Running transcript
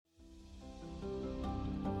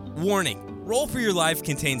Warning, Roll for Your Life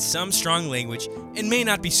contains some strong language and may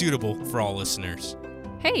not be suitable for all listeners.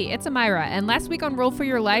 Hey, it's Amira, and last week on Roll for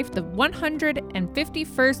Your Life, the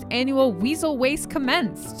 151st annual Weasel Race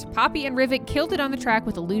commenced. Poppy and Rivik killed it on the track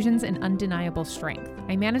with illusions and undeniable strength.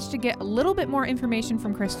 I managed to get a little bit more information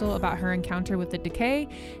from Crystal about her encounter with the Decay,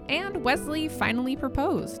 and Wesley finally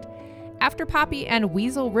proposed. After Poppy and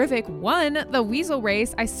Weasel Rivik won the Weasel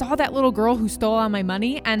Race, I saw that little girl who stole all my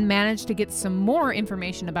money and managed to get some more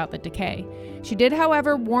information about the Decay. She did,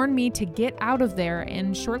 however, warn me to get out of there,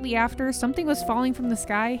 and shortly after, something was falling from the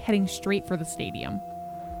sky, heading straight for the stadium.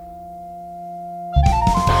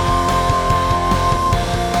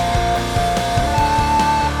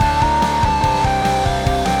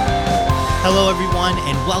 Hello everyone,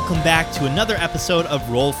 and welcome back to another episode of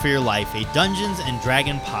Roll for Your Life, a Dungeons &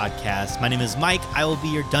 Dragon podcast. My name is Mike. I will be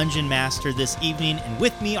your dungeon master this evening, and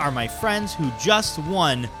with me are my friends who just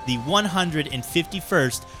won the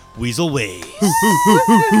 151st Weasel Race.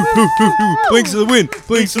 Blinks to the wind!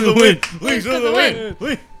 Blinks to the wind! Blinks to the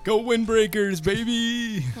wind! Go Windbreakers,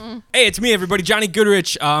 baby! Hey, it's me, everybody. Johnny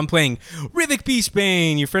Goodrich. I'm playing Rivik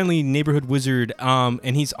Beastbane, your friendly neighborhood wizard,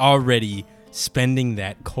 and he's already spending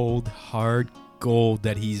that cold, hard gold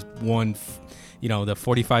that he's won, the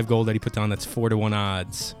 45 gold that he put down, that's 4-1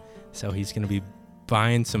 odds. So he's going to be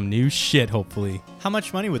buying some new shit, hopefully. How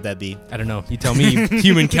much money would that be? I don't know. You tell me,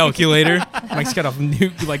 human calculator. Mike's got a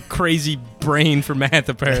new, crazy brain for math,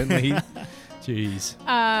 apparently. Jeez.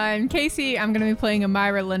 I'm Casey. I'm going to be playing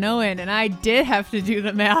Amira Lenoan, and I did have to do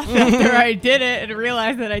the math after I did it and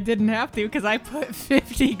realized that I didn't have to because I put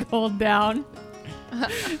 50 gold down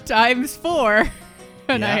times 4,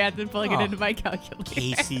 and I had to plug it into my calculator.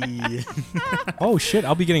 Casey. Oh, shit.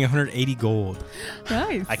 I'll be getting 180 gold.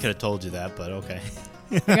 Nice. I could have told you that, but okay.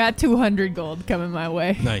 I got 200 gold coming my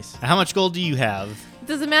way. Nice. How much gold do you have?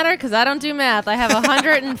 Doesn't matter because I don't do math. I have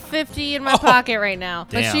 150 in my pocket right now.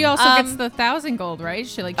 But she also gets the 1,000 gold, right?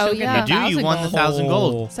 She'll yeah. get the You 1,000 won the gold. 1,000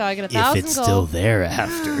 gold. So I get 1,000 If it's gold. still there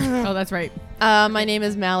after. Oh, that's right. My name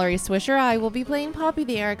is Mallory Swisher. I will be playing Poppy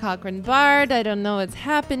the Eric Cochran Bard. I don't know what's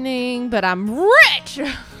happening, but I'm rich!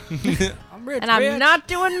 I'm rich, And I'm not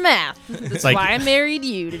doing math. That's like- why I married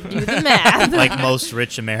you, to do the math. Like most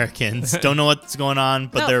rich Americans. Don't know what's going on,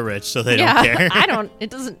 but No. they're rich, so they yeah, don't care. I don't. It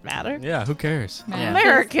doesn't matter. Yeah, who cares? Yeah.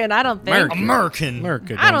 American, I don't think. American.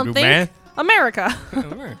 I don't do think. math. America.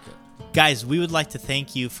 America. Guys, we would like to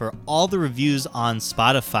thank you for all the reviews on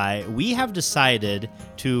Spotify. We have decided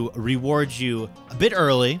to reward you a bit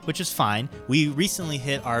early, which is fine. We recently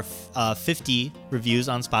hit our 50 reviews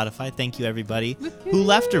on Spotify. Thank you, everybody who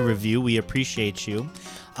left a review. We appreciate you.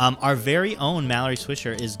 Our very own Mallory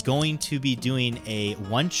Swisher is going to be doing a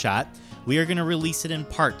one-shot. We are going to release it in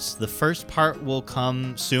parts. The first part will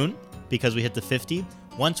come soon because we hit the 50.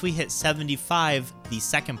 Once we hit 75, the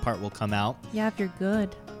second part will come out. Yeah, if you're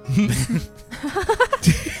good.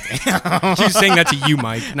 She's saying that to you,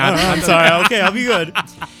 Mike. Not I'm sorry. Okay, I'll be good.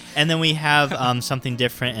 And then we have something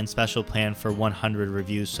different and special planned for 100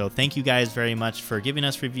 reviews. So thank you guys very much for giving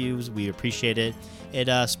us reviews. We appreciate it. It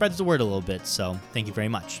spreads the word a little bit. So thank you very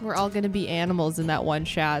much. We're all going to be animals in that one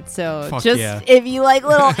shot. So Fuck just yeah. if you like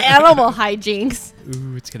little animal hijinks.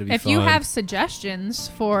 Ooh, it's gonna be If fun. you have suggestions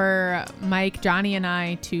for Mike, Johnny, and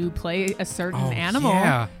I to play a certain animal,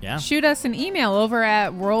 Yeah. shoot us an email over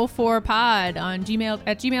at roll4pod on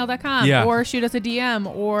gmail.com Yeah. or shoot us a DM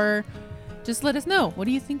or just let us know. What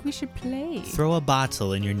do you think we should play? Throw a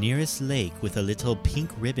bottle in your nearest lake with a little pink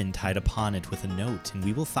ribbon tied upon it with a note, and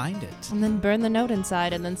we will find it. And then burn the note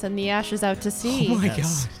inside and then send the ashes out to sea. Oh my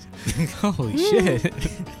Yes. god. Holy shit.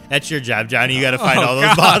 That's your job, Johnny. You got to find Oh, all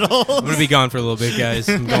those God. bottles. I'm going to be gone for a little bit, guys.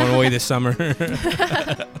 I'm going away this summer.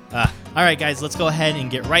 All right, guys, let's go ahead and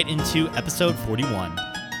get right into episode 41.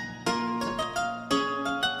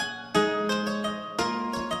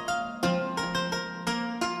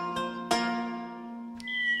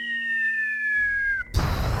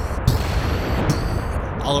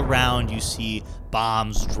 All around, you see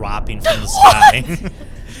bombs dropping from the sky.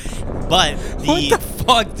 But What the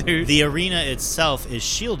fuck, dude? the arena itself is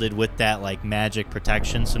shielded with that magic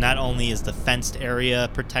protection. So not only is the fenced area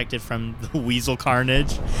protected from the weasel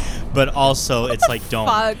carnage, but also it's domed.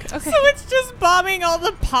 Fuck. Okay. So it's just bombing all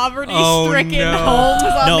the poverty-stricken no. homes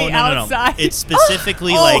on No, the no, no, outside. no. It's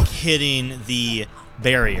specifically hitting the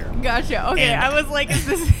barrier. Gotcha. Okay, And- I was like, is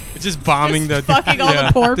this... It's just bombing Just the fucking all the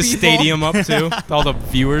poor the people. stadium up too. All the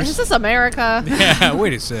viewers. Is this America? Yeah,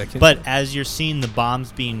 wait a second. But as you're seeing the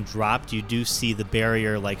bombs being dropped, you do see the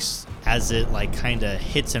barrier as it kind of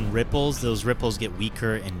hits and ripples. Those ripples get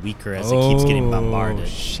weaker and weaker as it keeps getting bombarded.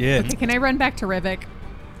 Shit. Okay, can I run back to Rivik?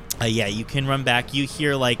 Yeah, you can run back. You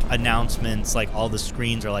hear like announcements, like all the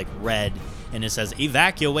screens are like red, and it says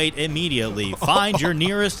evacuate immediately. Find your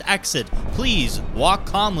nearest exit. Please walk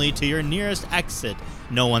calmly to your nearest exit.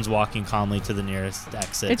 No one's walking calmly to the nearest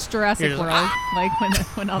exit. It's Jurassic You're World,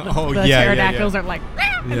 just- when all the, Oh, the yeah, pterodactyls are like,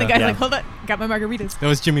 "Ah!" and the Yeah. guy's Yeah. like, hold on, got my margaritas. That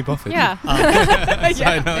was Jimmy Buffett. Yeah,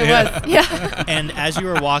 I know, it was. Yeah. And as you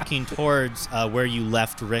were walking towards where you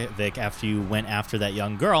left Rivik after you went after that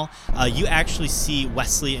young girl, you actually see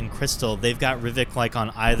Wesley and Crystal. They've got Rivik like on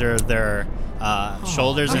either of their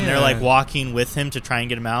shoulders, and they're yeah. like walking with him to try and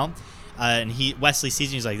get him out. And Wesley sees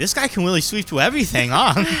him. He's like, "This guy can really sweep to everything,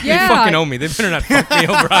 huh?" They fucking owe me. They better not fuck me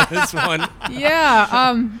over on this one.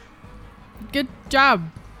 Yeah. Good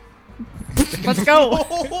job. Let's go.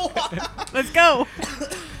 Let's go.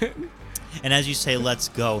 And as you say, "Let's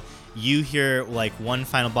go," you hear like one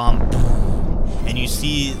final bomb, and you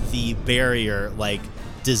see the barrier like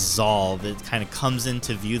dissolve. It kind of comes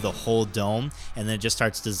into view, the whole dome, and then it just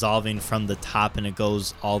starts dissolving from the top, and it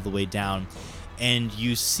goes all the way down. And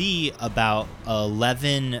you see about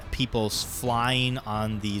 11 people flying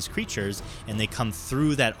on these creatures, and they come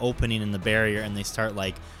through that opening in the barrier, and they start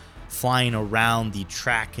like flying around the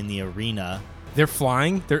track in the arena. They're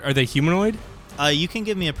flying. Are they humanoid? You can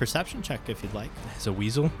give me a perception check if you'd like. As a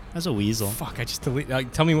weasel? As a weasel. Fuck, I just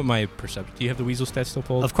deleted. Tell me what my perception. Do you have the weasel stat still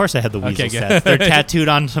pulled? Of course I had the weasel Okay, stats. good. They're tattooed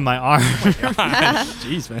onto my arm.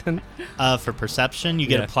 Jeez, man. For perception, you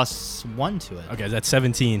get Yeah. a +1 to it. Okay, that's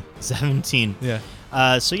 17. 17. Yeah.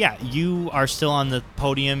 So yeah, you are still on the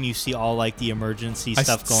podium. You see all like the emergency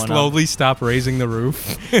stuff going on. slowly stop raising the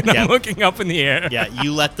roof, and Yeah. I'm looking up in the air. Yeah,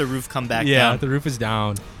 you let the roof come back Yeah, down. the roof is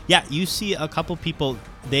down. Yeah, you see a couple people.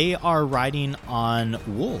 They are riding on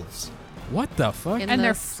wolves. What the fuck? In And the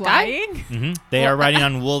they're sky? flying? They are riding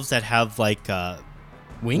on wolves that have like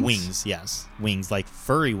Wings? wings. Yes, wings, like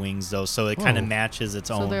furry wings though. So it kind of Whoa. matches its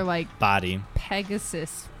So own they're like body.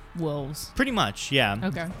 Pegasus wolves. Pretty much, yeah.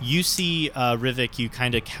 Okay. You see Rivik, you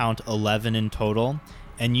kind of count 11 in total,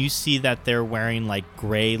 and you see that they're wearing like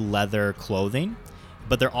gray leather clothing,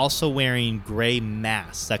 but they're also wearing gray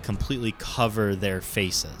masks that completely cover their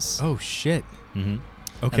faces. Oh shit. Mm-hmm. And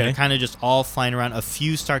Okay. they're kind of just all flying around. A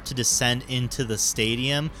few start to descend into the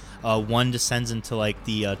stadium. One descends into like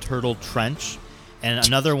the Turtle Trench, and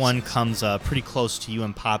another one comes pretty close to you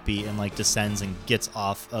and Poppy and like descends and gets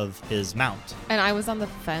off of his mount. And I was on the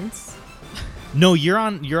fence. No, you're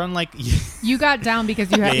on like You got down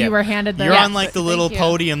because you Yeah, yeah. you were handed the. you're Yes, on like the thank little you.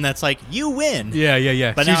 podium that's like you win. Yeah, yeah,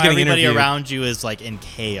 yeah. But She's now getting everybody interviewed. around you is like in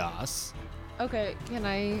chaos. Okay, can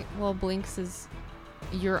I? Well, Blinks is.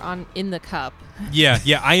 You're on in the cup. Yeah,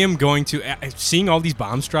 yeah. I am going to. Seeing all these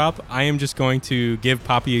bombs drop, I am just going to give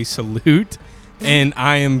Poppy a salute, and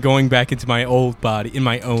I am going back into my old body, in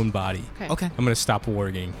my own body. Okay. I'm gonna stop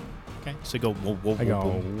warging. Okay. So go. Whoa, whoa, I whoa, go,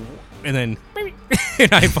 whoa. and then,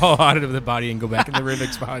 and I fall out of the body and go back into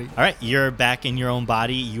Rivik's body. All right, you're back in your own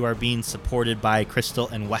body. You are being supported by Crystal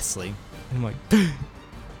and Wesley. And I'm like,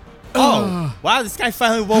 Oh, wow! This guy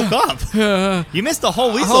finally woke up. You missed the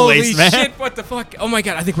whole weasel holy waste, man. shit! What the fuck? Oh my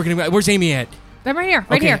god! I think we're gonna. Where's Amy at? I'm right here.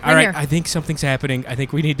 Right okay, here. all Right right. here. I think something's happening. I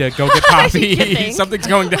think we need to go get Poppy. You think? Something's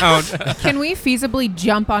going down. Can we feasibly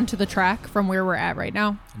jump onto the track from where we're at right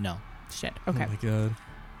now? No, Shit. Oh Okay. my god.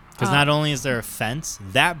 because not only is there a fence,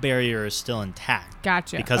 that barrier is still intact.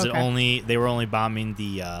 Gotcha. Because okay. they were only bombing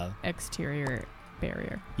the Exterior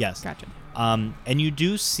barrier. yes. Gotcha. And you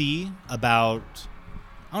do see about,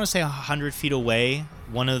 I want to say 100 feet away,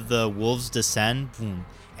 one of the wolves descend, boom,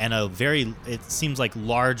 and it seems like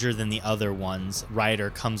larger than the other ones, rider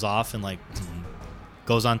comes off and like boom,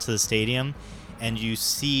 goes onto the stadium, and you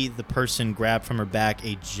see the person grab from her back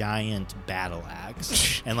a giant battle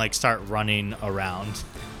axe and like start running around.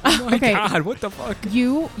 Oh my Okay. god! What the fuck?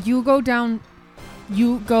 You go down.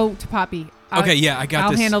 You go to Poppy. Okay, yeah, I got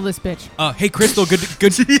I'll this. handle this bitch. Hey, Crystal.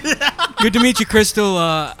 Good to meet you, Crystal.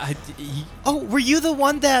 Oh, were you the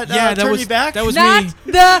one that Yeah, that turned was me back? That was Not me.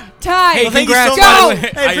 the time. Hey, Well, thank you congrats, so by the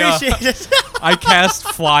much. way. I appreciate it. I cast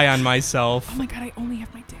fly on myself. Oh my god! I only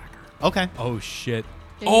have my dagger. Okay. Oh shit.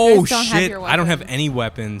 Yeah, you Oh guys don't have shit. your I don't have weapons. any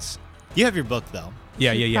weapons. You have your book though.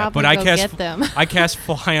 Yeah, yeah, yeah. Probably But I go cast get them. I cast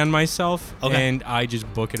fly on myself, Okay. and I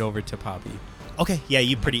just book it over to Poppy. Okay. Yeah,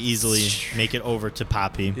 you pretty easily make it over to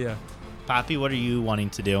Poppy. Yeah. Poppy, what are you wanting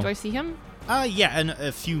to do? Do I see him? Yeah, and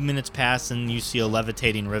a few minutes pass, and you see a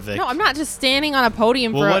levitating Rivik. No, I'm not just standing on a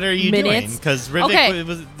podium Well, for what are you doing? minutes. Because Rivik Okay.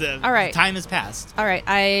 was the All right. time has passed. All right,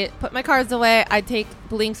 I put my cards away. I take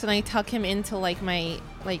Blinks and I tuck him into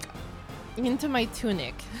into my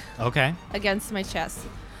tunic Okay. against my chest.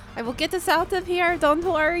 I will get us out of here. Don't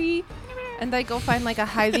worry. And I go find like a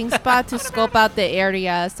hiding spot to scope out the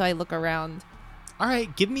area. So I look around. All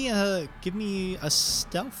right, give me a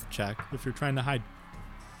stealth check if you're trying to hide.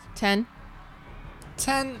 10.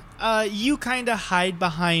 10. You kind of hide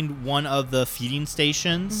behind one of the feeding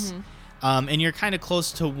stations, and you're kind of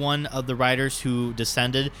close to one of the riders who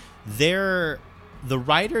descended. The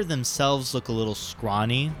rider themselves look a little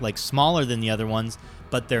scrawny, like smaller than the other ones,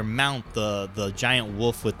 but their mount, the giant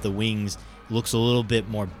wolf with the wings, looks a little bit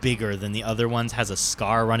more bigger than the other ones, has a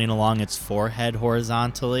scar running along its forehead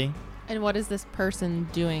horizontally. And what is this person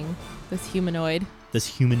doing? This humanoid?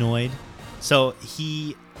 So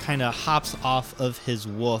he kind of hops off of his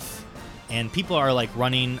wolf, and people are like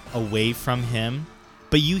running away from him.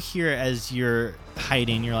 But you hear as you're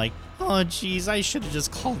hiding, you're like, oh, geez, I should have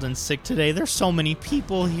just called in sick today. There's so many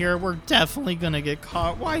people here. We're definitely going to get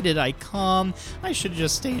caught. Why did I come? I should have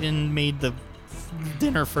just stayed and made the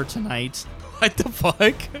dinner for tonight. What the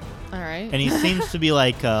fuck? All right. And he seems to be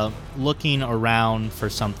like looking around for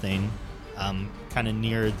something, kind of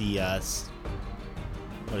near the,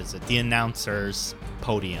 the announcer's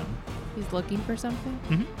podium. He's looking for something?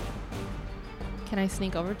 Mhm. Can I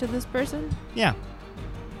sneak over to this person? Yeah.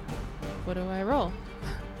 What do I roll?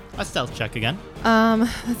 A stealth check again.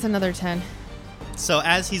 That's another 10. So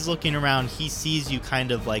as he's looking around, he sees you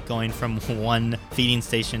kind of like going from one feeding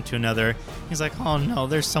station to another. He's like, oh no,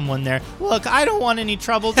 there's someone there. Look, I don't want any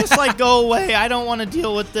trouble. Just like go away. I don't want to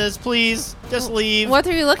deal with this. Please, just leave. What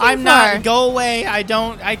are you looking I'm for? not. Go away.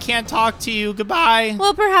 I can't talk to you. Goodbye.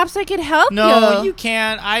 Well, perhaps I could help you. No, you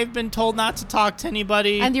can't. I've been told not to talk to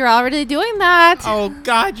anybody. And you're already doing that. Oh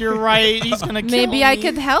God, you're right. He's gonna kill me. Maybe I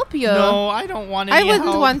could help you. No, I don't want any I wouldn't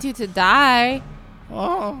help. want you to die.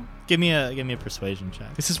 Oh, give me a persuasion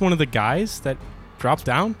check. This is one of the guys that dropped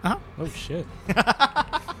down? Uh-huh. Oh, shit.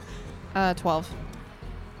 12.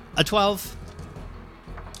 A 12.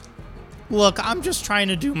 Look, I'm just trying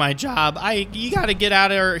to do my job. You got to get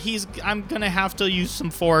out of here. I'm gonna have to use some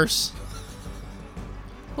force.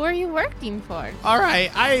 Who are you working for? All right,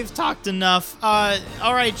 I've talked enough. All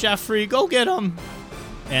right, Jeffrey, go get him.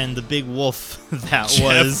 And the big wolf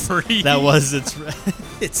Jeffrey. that was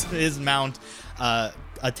its his mount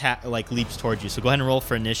attack leaps towards you. So go ahead and roll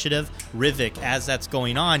for initiative. Rivik, as that's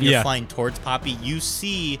going on, you're flying towards Poppy. You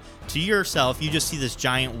see to yourself, you just see this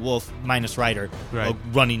giant wolf minus rider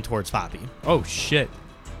running towards Poppy. Oh, shit.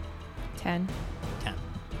 10. 10.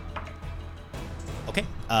 Okay.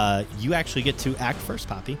 You actually get to act first,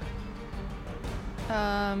 Poppy.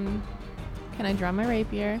 Can I draw my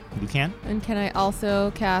rapier? You can? And can I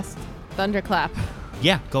also cast Thunderclap?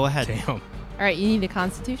 Yeah, go ahead. Damn. All right, you need a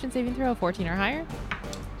Constitution saving throw, 14 or higher.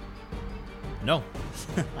 No.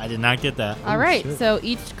 I did not get that. All right, shit. so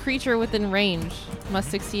each creature within range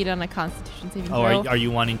must succeed on a Constitution saving Oh, throw. are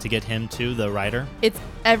you wanting to get him too, the rider? It's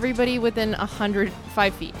everybody within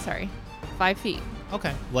 5 feet. Sorry, 5 feet.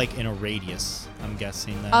 Okay. Like in a radius, I'm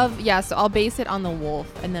guessing then. So I'll base it on the wolf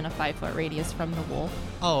and then a 5-foot radius from the wolf.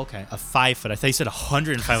 Oh, okay. A 5 foot. I thought you said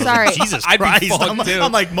 105. Sorry. I was like, Jesus I'd be Christ. fucked, too.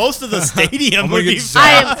 I'm like, most of the stadium I'm would gonna be get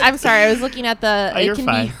fine. I'm sorry. I was looking at the. Oh, it you're can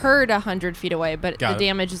fine. be heard 100 feet away, but Got the it.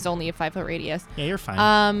 damage is only a 5-foot radius. Yeah, you're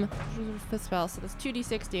fine. The spell. So that's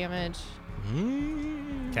 2d6 damage,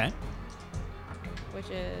 Okay. which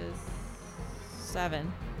is 7.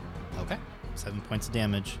 Okay. 7 points of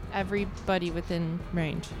damage. Everybody within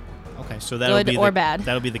range. Okay, so that'll Good be or bad.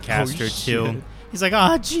 That'll be the caster shit. too. He's like,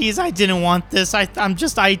 oh, geez, I didn't want this. I'm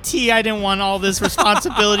just IT. I didn't want all this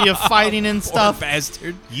responsibility of fighting and Poor stuff.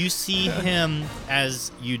 bastard. You see him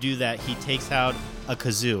as you do that. He takes out a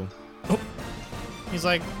kazoo. Oh. He's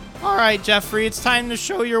like, all right, Jeffrey, it's time to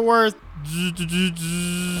show your worth.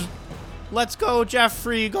 Let's go,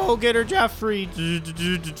 Jeffrey. Go get her, Jeffrey.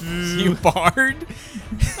 You bard?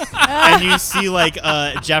 And you see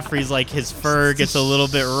Jeffrey's his fur gets a little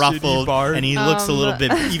bit ruffled, bard. and he looks a little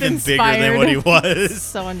bit even bigger than inspired. what he was.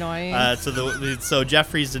 So annoying. So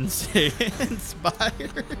Jeffrey's inspired.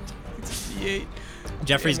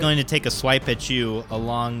 Jeffrey's going to take a swipe at you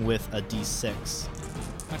along with a d6.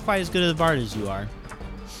 Not quite as good as a bard as you are,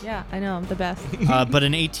 yeah, I know. I'm the best. but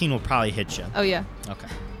an 18 will probably hit you. Oh yeah. Okay.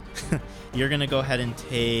 You're going to go ahead and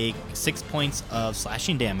take 6 points of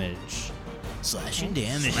slashing damage. Slashing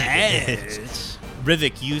damage.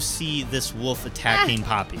 Rivik, you see this wolf attacking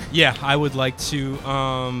Poppy. Yeah, I would like to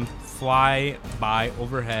fly by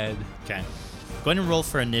overhead. Okay. Go ahead and roll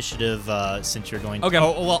for initiative since you're going to... Okay.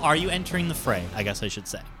 Oh, well, are you entering the fray? I guess I should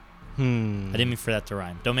say. I Hmm. didn't mean for that to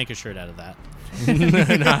rhyme. Don't make a shirt out of that.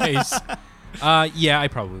 Nice. Yeah, I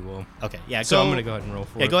probably will. Okay, yeah. So I'm going to go ahead and roll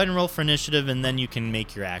for it. Yeah, go ahead and roll for initiative, and then you can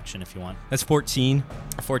make your action if you want. That's 14.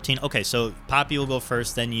 14. Okay, so Poppy will go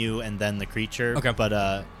first, then you, and then the creature. Okay.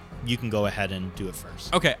 But you can go ahead and do it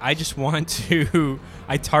first. Okay, I just want to.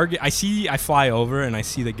 I fly over and I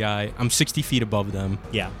see the guy. I'm 60 feet above them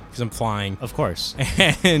Yeah, because I'm flying. of course.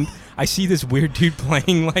 And I see this weird dude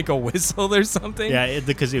playing like a whistle or something. Yeah,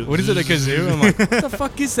 the kazoo. What is it, a kazoo? I'm like, what the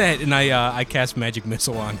fuck is that? And I cast Magic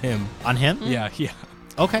Missile on him. On him? Yeah.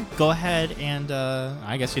 Okay, go ahead and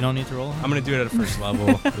I guess you don't need to roll. I'm going to do it at a first level.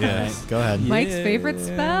 Yes. Go ahead. Mike's favorite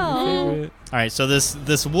spell. Favorite. All right, so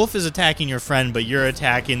this wolf is attacking your friend, but you're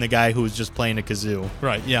attacking the guy who was just playing a kazoo.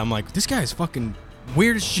 Right, yeah. I'm like, this guy's fucking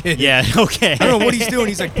weird as shit. Yeah, okay. I don't know what he's doing.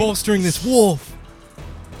 He's like bolstering this wolf.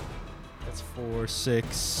 That's 4,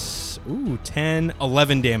 6, 10,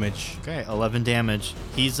 11 damage. Okay, 11 damage.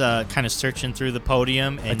 He's kind of searching through the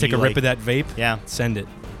podium. And I take a rip of that vape. Yeah. Send it.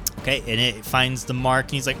 Okay, and it finds the mark,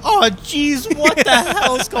 and he's like, "Oh, jeez, what the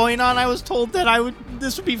hell is going on? I was told that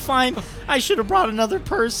this would be fine. I should have brought another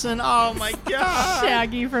person. Oh my god!"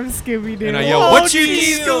 Shaggy from Scooby-Doo. And I yell, Whoa, what's your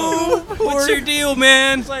geez, deal? What's your deal,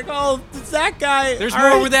 man? It's like, "Oh, it's that guy. There's All more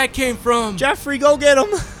right, where that came from. Jeffrey, go get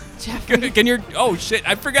him." Can you? Oh shit!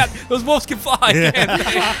 I forgot those wolves can fly.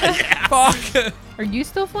 Yeah. Fuck. Are you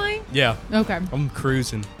still flying? Yeah, Okay. I'm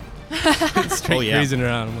cruising. Straight Oh, yeah. cruising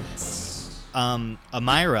around. I'm like,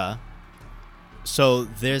 Amira. So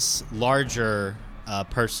this larger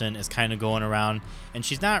person is kind of going around, and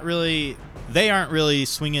she's not really. They aren't really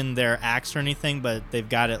swinging their axe or anything, but they've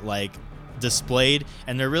got it like displayed,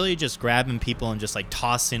 and they're really just grabbing people and just like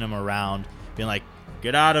tossing them around, being like,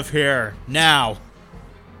 "Get out of here now!"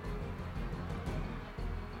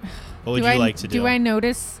 What would you like to do? Do I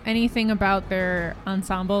notice anything about their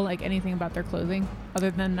ensemble, like anything about their clothing, other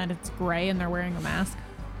than that it's gray and they're wearing a mask?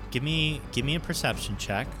 Give me a perception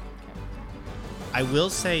check. I will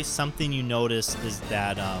say something you notice is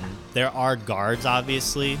that there are guards,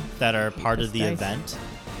 obviously, that are part of the Nice. event,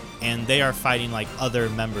 and they are fighting like other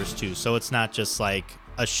members too. So it's not just like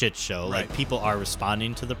a shit show. Right. Like people are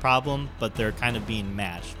responding to the problem, but they're kind of being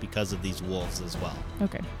matched because of these wolves as well.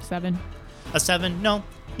 Okay, 7. A 7? No,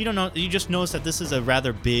 you don't know. You just notice that this is a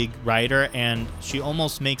rather big rider, and she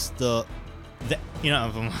almost makes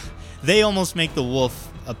they almost make the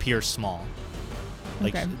wolf appear small.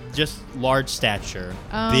 Like Okay. just large stature,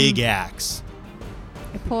 Um, big axe.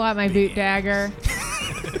 I pull out my boot dagger.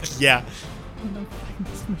 Yeah. No fucking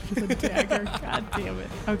smashes a dagger. God damn it.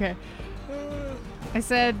 Okay. I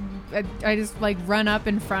said, I just like run up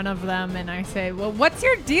in front of them and I say, well, what's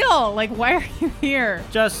your deal? Like, why are you here?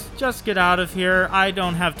 Just get out of here. I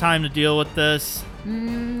don't have time to deal with this.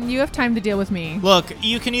 You have time to deal with me. Look,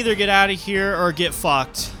 you can either get out of here or get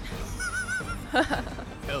fucked.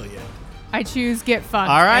 hell yeah. I choose get fucked.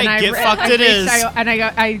 All right, and get fucked it is.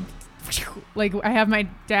 I have my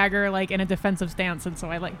dagger like in a defensive stance, and so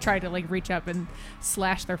I like try to like reach up and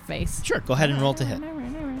slash their face. Sure, go ahead and roll to hit.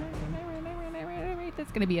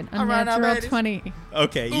 That's gonna be an All right, unnatural alrighty. 20.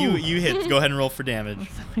 Okay, you hit. Go ahead and roll for damage.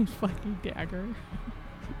 My fucking dagger.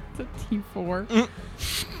 It's a T4.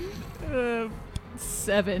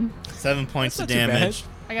 7. 7 points of That's not too damage.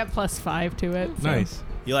 I got +5 to it. So. Nice.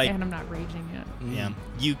 You like And I'm not raging yet. Yeah,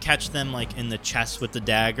 you catch them like in the chest with the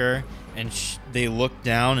dagger, and they look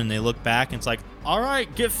down and they look back, and it's like, all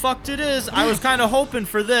right, get fucked it is. I was kind of hoping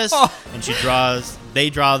for this. Oh. And they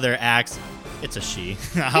draw their axe. It's a she.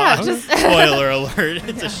 just- Spoiler alert,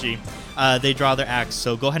 it's a she. They draw their axe,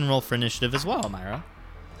 so go ahead and roll for initiative as well, Myra.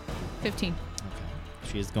 15. Okay.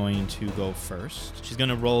 She is going to go first. She's going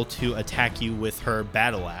to roll to attack you with her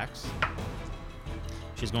battle axe.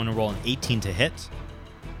 She's going to roll an 18 to hit.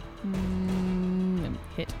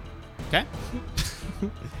 Hit. Okay.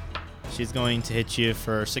 She's going to hit you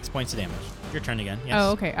for 6 points of damage. Your turn again. Yes.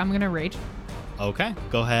 Oh, okay. I'm gonna rage. Okay.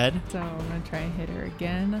 Go ahead. So I'm gonna try and hit her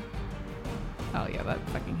again. Oh yeah, that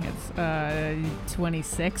fucking hits.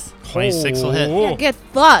 26. 26 will hit. Yeah, get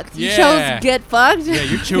fucked. You Yeah. chose get fucked. Yeah,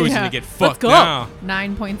 you're choosing Yeah. to get Let's fucked go. now.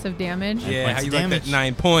 9 points of damage. Yeah, points how you of like that damage.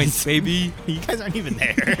 9 points, baby? You guys aren't even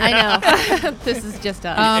there. I know. This is just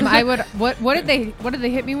us. I would. What did they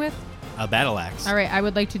hit me with? A battle axe. All right, I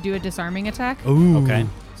would like to do a disarming attack. Ooh. Okay.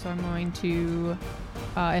 So I'm going to.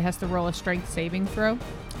 It has to roll a strength saving throw.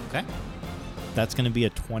 Okay. That's going to be a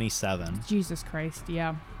 27. Jesus Christ,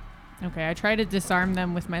 yeah. Okay, I try to disarm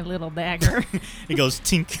them with my little dagger. It goes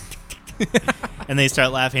tink. And they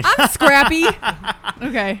start laughing. I'm scrappy.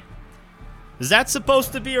 Okay. Is that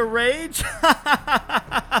supposed to be a rage?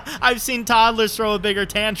 I've seen toddlers throw a bigger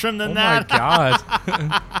tantrum than Oh my that.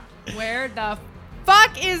 god. Where the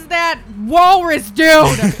fuck is that walrus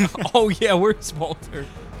dude? Oh yeah, where's Walter?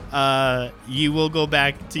 You will go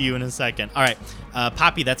back to you in a second. All right.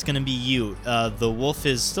 Poppy, that's going to be you. The wolf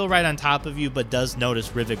is still right on top of you, but does notice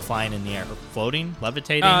Rivik flying in the air. Floating?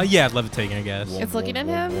 Levitating? Yeah, levitating, I guess. It's looking at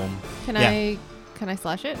him. Can Yeah. I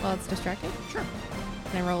slash it while it's distracted? Sure.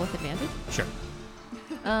 Can I roll with advantage? Sure.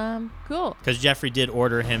 Cool. Because Jeffrey did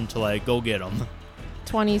order him to, like, go get him.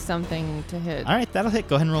 20 something to hit. All right, that'll hit.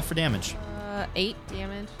 Go ahead and roll for damage. 8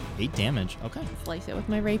 damage. 8 damage. Okay. Slice it with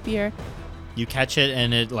my rapier. You catch it,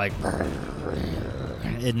 and it, like,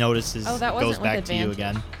 it notices, Oh, that wasn't goes with back to you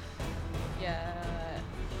advantage. again. Yeah.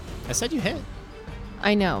 I said you hit.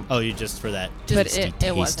 I know. Oh, you just for that But tasty, it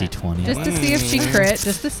tasty wasn't. 20. Just to see if she crit.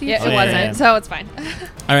 Just to see Yeah, if Oh, she it yeah, wasn't, yeah. so it's fine.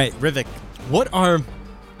 All right, Rivik, what are...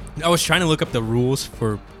 I was trying to look up the rules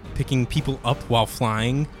for picking people up while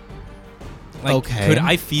flying. Like, Okay. could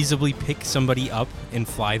I feasibly pick somebody up and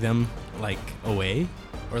fly them, like, away?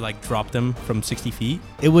 Or, like, drop them from 60 feet?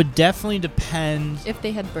 It would definitely depend. If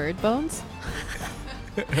they had bird bones.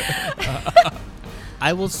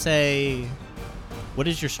 I will say, what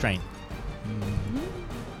is your strength?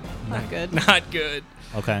 Not good. Not good.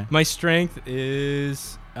 Okay. My strength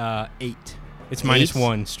is 8. It's minus 8?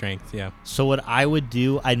 1 strength, yeah. So what I would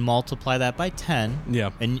do, I'd multiply that by 10.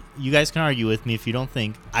 Yeah. And you guys can argue with me if you don't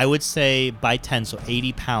think. I would say by 10, so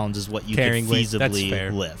 80 pounds is what you Carrying could weight. That's feasibly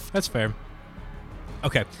fair. lift. That's fair.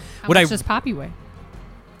 Okay. How What much I- does Poppy weigh?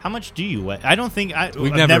 How much do you weigh? I don't think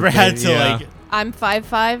We've I've never had weighed, to yeah. like. I'm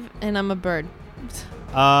 5'5", and I'm a bird.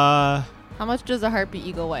 How much does a harpy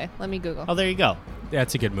eagle weigh? Let me Google. Oh, there you go.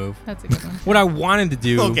 That's a good move. That's a good one. What I wanted to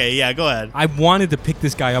do... Okay, yeah, go ahead. I wanted to pick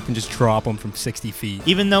this guy up and just drop him from 60 feet.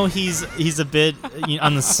 Even though he's a bit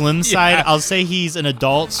on the slim side, Yeah. I'll say he's an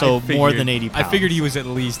adult, so I figured- more than 80 pounds. I figured he was at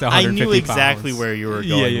least I 150 knew exactly pounds. where you were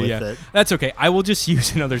going with it. That's okay. I will just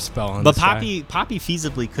use another spell on But this guy. Poppy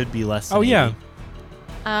feasibly could be less than Oh, yeah.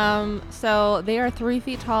 80. So they are 3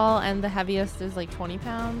 feet tall, and the heaviest is like 20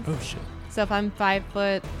 pounds. Oh, shit. So if I'm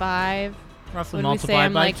 5'5", Roughly would we say multiplied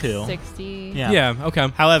I'm by like 2. 60? Yeah. Yeah, okay.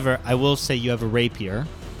 However, I will say you have a rapier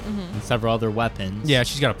Mm-hmm. and several other weapons. Yeah,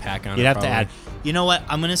 she's got a pack on You'd her, have to probably. add. You know what?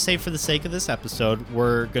 I'm gonna say for the sake of this episode,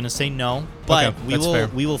 we're gonna say no, but Okay, that's fair.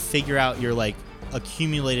 we will figure out your like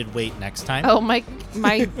accumulated weight next time. Oh my!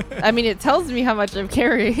 I mean, it tells me how much I'm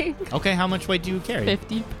carrying. Okay, how much weight do you carry?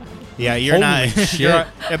 50. Yeah, you're Holy not. shit. You're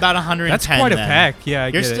about 110. That's quite a then. pack. Yeah, I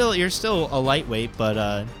You're get it. you're still a lightweight,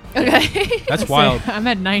 but Okay. That's wild. I'm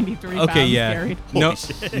at 93 pounds Okay, yeah. carried. No, Holy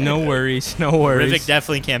shit. no worries. No worries. Rivik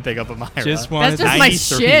definitely can't pick up a Myra. Just wanted That's just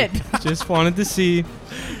my 93. shit. just wanted to see.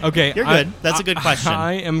 Okay, You're good. That's a good question.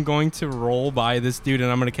 I am going to roll by this dude,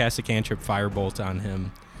 and I'm going to cast a cantrip firebolt on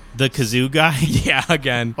him. The kazoo guy. Yeah,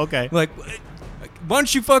 again. Okay. Like, why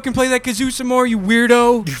don't you fucking play that kazoo some more, you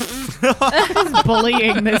weirdo?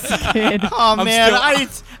 Bullying this kid. Oh I'm man,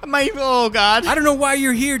 still- oh god, I don't know why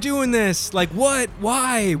you're here doing this. Like, what?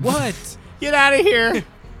 Why? What? get out of here. God,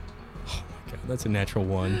 that's a natural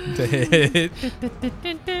 1 to hit.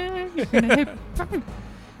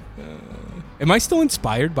 Am I still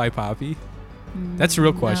inspired by Poppy? That's the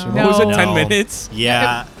real question. No. What was it, 10 No. minutes?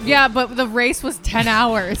 Yeah, Yeah, but the race was 10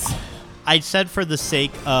 hours. I said for the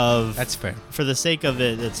sake of That's fair. for the sake of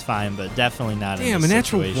it, it's fine, but definitely not. in Damn, this a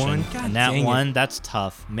natural situation. 1. God and that dang it. 1, that's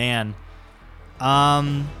tough, man.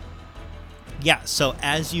 Yeah. So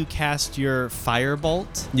as you cast your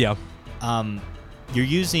firebolt, Yeah. you're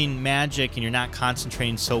using magic and you're not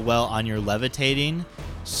concentrating so well on your levitating,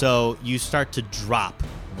 so you start to drop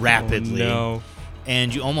rapidly. Oh, no.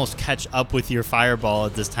 And you almost catch up with your fireball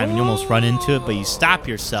at this time, and you almost run into it, but you stop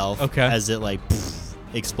yourself Okay. as it like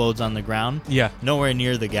explodes on the ground. Yeah. Nowhere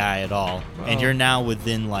near the guy at all, and Oh. you're now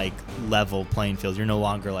within like level playing field. You're no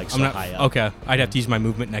longer like so I'm not high up. okay. I'd have to use my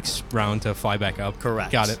movement next round to fly back up.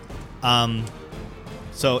 Correct. Got it.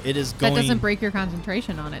 So it is going. That doesn't break your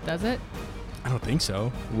concentration on it, does it? I don't think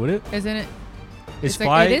so. Would it? Isn't it? Is It's like-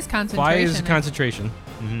 fly? it is Fly is concentration. concentration.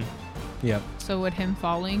 Mhm. Yep. So would him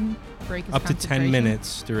falling break his Up to 10 concentration?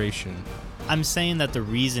 minutes duration. I'm saying that the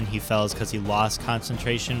reason he fell is because he lost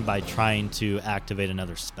concentration by trying to activate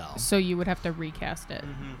another spell. So you would have to recast it.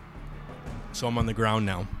 So I'm on the ground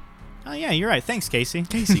now. Oh yeah, you're right. Thanks, Casey.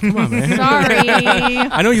 Casey, come on, man. Sorry.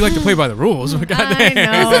 I know you like to play by the rules, but I goddamn.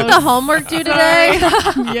 know. Isn't the homework due today?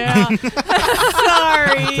 Yeah.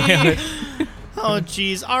 Sorry. Damn it. Oh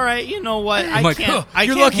jeez. All right. You know what? I'm like, can't. I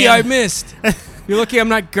you're can't lucky I hand- missed. You're lucky I'm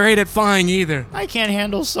not great at flying either. I can't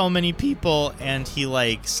handle so many people. And he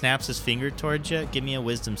like snaps his finger towards you. Give me a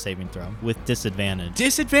wisdom saving throw with disadvantage.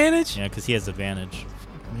 Disadvantage? Yeah, because he has advantage.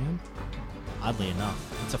 Man, Oddly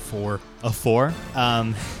enough. it's a 4. A 4.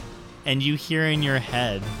 And you hear in your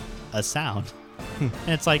head a sound, and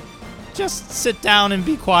it's like, just sit down and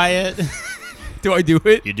be quiet. Do I do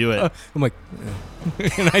it? You do it. I'm like,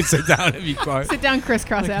 and I sit down and be quiet. Sit down,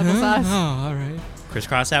 crisscross applesauce. Oh, all right.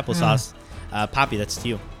 Crisscross applesauce. Poppy, that's to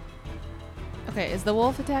you. Okay, is the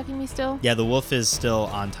wolf attacking me still? Yeah, the wolf is still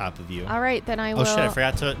on top of you. All right, then I will. Oh shit, I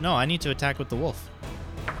forgot to. No, I need to attack with the wolf.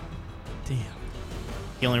 Damn.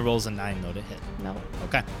 He only rolls a 9 though to hit. No.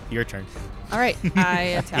 Okay, your turn. All right, I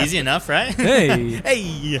attack. Easy enough, right? Hey.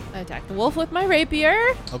 Hey. I attack the wolf with my rapier.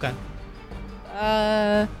 Okay.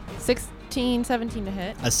 16, 17 to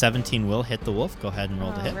hit. A 17 will hit the wolf. Go ahead and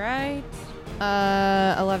roll to hit. All right.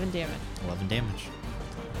 11 damage. 11 damage.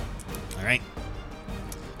 All right.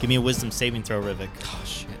 Give me a wisdom saving throw, Rivik. Oh,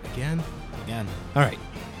 shit. Again? Again. All right.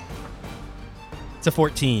 It's a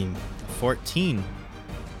 14. 14.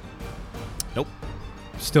 Nope.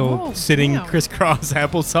 Still Whoa, sitting damn. crisscross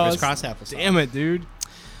applesauce. Crisscross applesauce. Damn it, dude.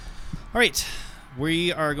 All right.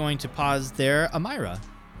 We are going to pause there. Amira,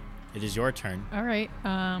 it is your turn. All right.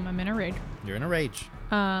 I'm in a rage. You're in a rage.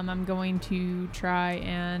 I'm going to try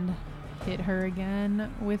and hit her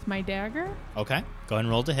again with my dagger. Okay. Go ahead and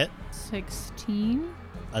roll to hit. 16.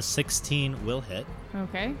 A 16 will hit.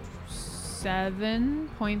 Okay. 7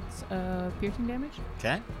 points of piercing damage.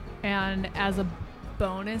 Okay. And as a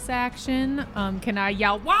bonus action, can I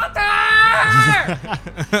yell, Walter?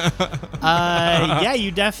 Yeah,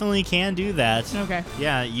 you definitely can do that. Okay.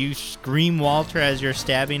 Yeah, you scream Walter as you're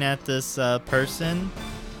stabbing at this person.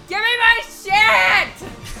 Give me my shit!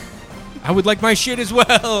 I would like my shit as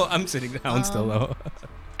well. I'm sitting down still, though.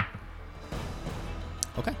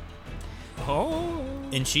 Okay. Oh.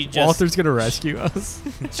 And she just Walter's going to rescue us.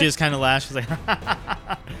 she just kind of laughs. She's like,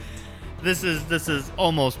 This is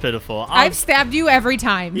almost pitiful. I've stabbed you every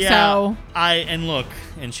time, so. And look,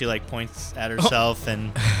 and she like points at herself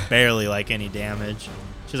and barely like any damage.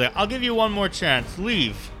 She's like, I'll give you one more chance.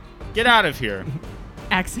 Leave. Get out of here.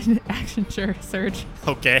 Action, sure, surge.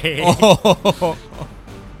 Okay. Oh.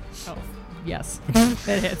 Oh, yes.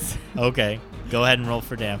 It hits. Okay. Go ahead and roll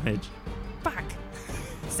for damage. Fuck.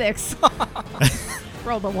 6.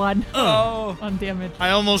 Roll the 1 Oh. on damage. I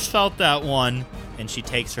almost felt that one. And she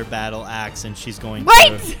takes her battle axe and she's going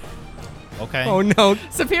Wait! to... Okay. Oh, no.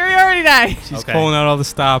 Superiority die. She's Okay. pulling out all the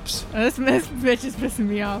stops. This bitch is pissing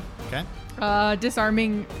me off. Okay.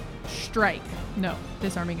 Disarming strike. No,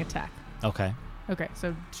 disarming attack. Okay. Okay,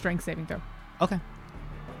 so strength saving throw. Okay.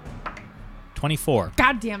 24.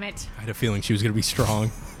 God damn it. I had a feeling she was going to be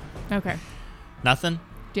strong. Okay. Nothing?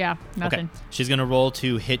 Yeah, nothing. Okay. She's going to roll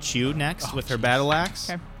to hit you next with her battle axe.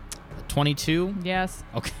 Okay. 22. Yes.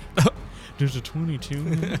 Okay. There's a 22.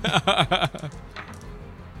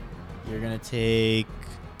 You're going to take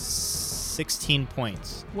 16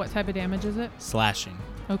 points. What type of damage is it? Slashing.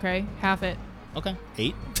 Okay, half it. Okay.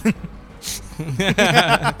 8.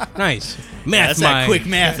 Nice. Math That's that mind. quick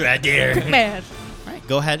math right there. Bad. All right.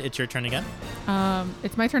 Go ahead. It's your turn again.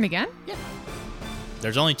 It's my turn again?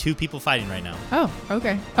 There's only 2 people fighting right now. Oh,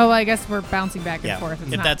 okay. Oh, I guess we're bouncing back and Yeah, forth.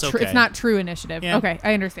 It's if not that's It's okay. not true initiative. Yeah. Okay,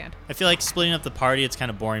 I understand. I feel like splitting up the party, it's kind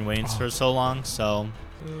of boring waiting for so long, so...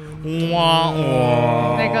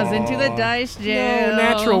 That goes into the dice No, jail.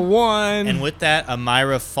 natural 1. And with that,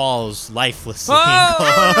 Amira falls lifelessly.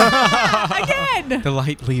 Again! The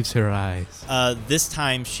light leaves her eyes. This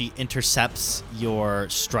time, she intercepts your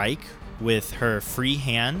strike with her free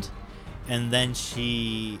hand, and then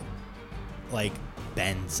she, like,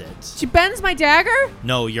 bends it. She bends my dagger?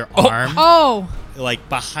 No, your arm, Oh. like,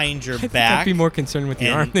 behind your I think I'd back. be more concerned with the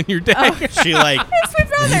and- arm than your dagger. She, like, It's my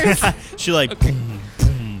brothers. she, like, boom,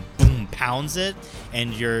 boom, boom, pounds it,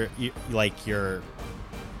 and your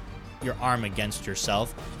arm against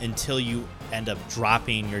yourself until you end up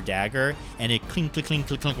dropping your dagger, and it clink, clink, clink,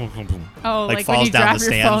 clink, clink, clink, clink, clink. Oh, like when falls you down drop the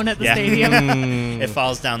your stand. phone at the Yeah. stadium. Mm. It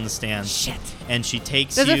falls down the stand. Shit. And she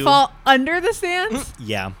takes Does you. it fall under the stands?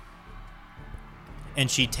 Yeah. And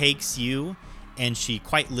she takes you, and she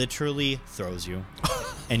quite literally throws you,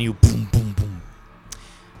 and you boom, boom, boom.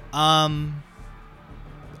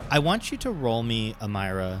 I want you to roll me,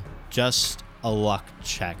 Amira, just a luck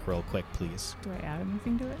check, real quick, please. Do I add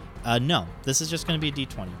anything to it? No, this is just going to be a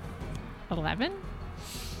d20. 11?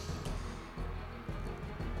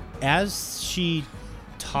 As she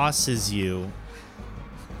tosses you,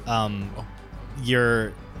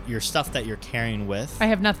 your stuff that you're carrying with, I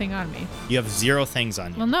have nothing on me. you have 0 things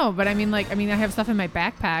on you. Well, no, but I mean, I have stuff in my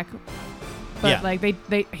backpack. But Yeah.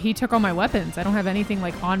 like he took all my weapons. I don't have anything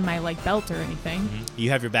like on my like belt or anything.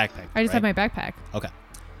 You have your backpack. I just right? have my backpack. Okay.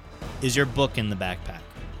 Is your book in the backpack?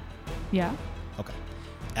 Yeah. Okay.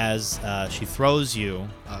 As she throws you,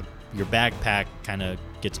 your backpack kind of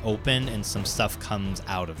gets open and some stuff comes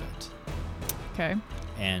out of it. Okay.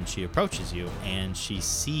 And she approaches you and she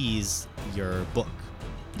sees your book.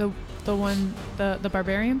 The one, the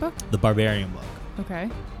barbarian book? The barbarian book. Okay.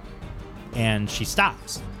 And she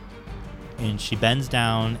stops. And she bends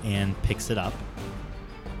down and picks it up.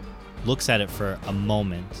 Looks at it for a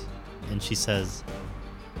moment. And she says,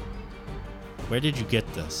 "Where did you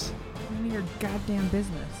get this?" None of your goddamn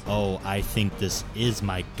business. "Oh, I think this is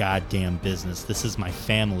my goddamn business. This is my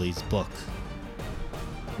family's book."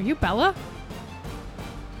 Are you Bella?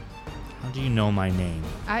 "How do you know my name?"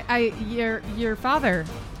 Your father.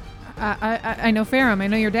 I know Farum. I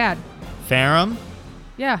know your dad. "Farum?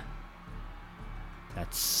 Yeah.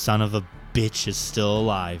 That son of a bitch is still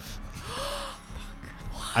alive.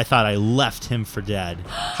 I thought I left him for dead.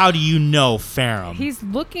 How do you know Farum?" He's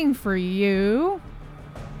looking for you.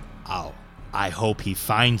 "Oh, I hope he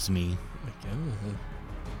finds me."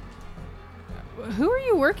 Who are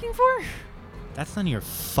you working for? "That's none of your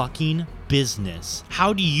fucking business.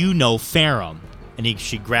 How do you know Farum?" And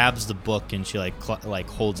she grabs the book and she like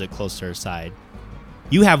holds it close to her side.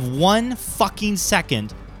 "You have 1 fucking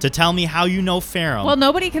second to tell me how you know Farum. Well,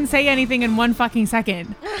 nobody can say anything in 1 fucking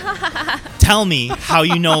second. Tell me how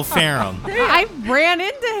you know Farum." I ran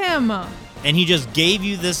into him. And he just gave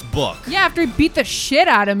you this book. Yeah, after he beat the shit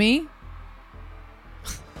out of me.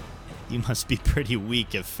 You must be pretty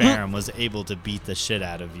weak if Farum was able to beat the shit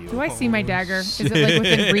out of you. Do I see my dagger? Is it like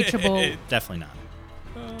within reachable? Definitely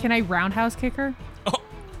not. Can I roundhouse kick her?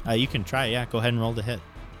 You can try, yeah. Go ahead and roll to hit.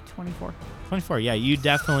 24. 24, yeah. You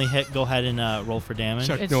definitely hit. Go ahead and roll for damage.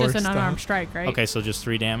 Chuck It's Norris just an style. unarmed strike, right? Okay, so just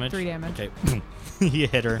 3 damage? 3 damage. Okay. You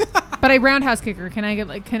hit her. But I roundhouse kick her. Can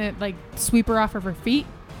it sweep her off of her feet?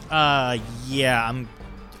 Yeah,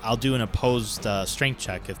 I'll do an opposed strength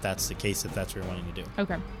check if that's the case, if that's what you're wanting to do.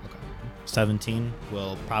 Okay. 17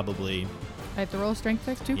 will probably, I have to roll a strength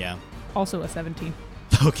check too? yeah. Also a 17.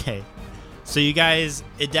 Okay. So you guys,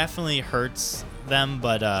 it definitely hurts them,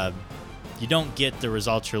 but you don't get the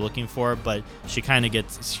results you're looking for, but she kind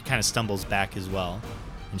of stumbles back as well.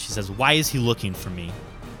 And she says, "Why is he looking for me?"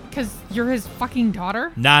 Because you're his fucking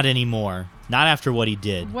daughter? "Not anymore. Not after what he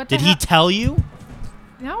did." What the Did he hell? tell you?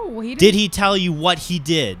 No, he didn't. Did he tell you what he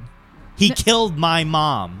did? He killed my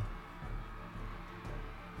mom.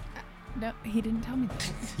 No, he didn't tell me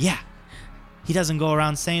that. Yeah. He doesn't go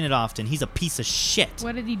around saying it often. He's a piece of shit.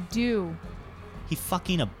 What did he do? He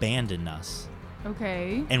fucking abandoned us.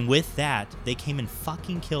 Okay. And with that, they came and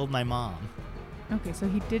fucking killed my mom. Okay, so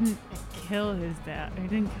he didn't kill his dad. He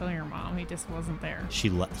didn't kill your mom. He just wasn't there. He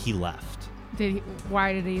left. Did he?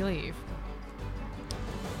 Why did he leave?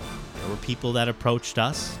 There were people that approached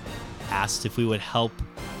us, asked if we would help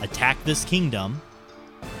attack this kingdom,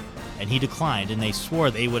 and he declined, and they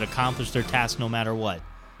swore they would accomplish their task no matter what.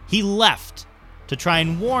 He left to try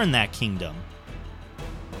and warn that kingdom.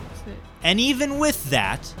 And even with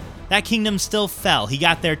that, that kingdom still fell. He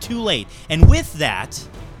got there too late. And with that,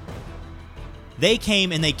 they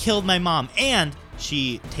came and they killed my mom. And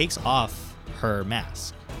she takes off her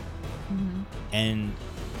mask. Mm-hmm. And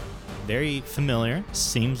very familiar,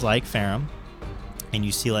 seems like Farum. And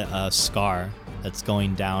you see like a scar that's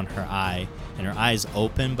going down her eye. And her eye's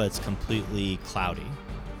open, but it's completely cloudy.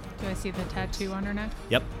 Do I see the tattoo on her neck?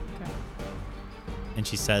 Yep. Okay. And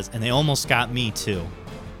she says, "And they almost got me too.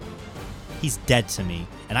 He's dead to me,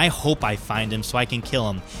 and I hope I find him so I can kill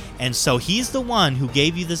him. And so he's the one who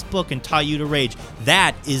gave you this book and taught you to rage.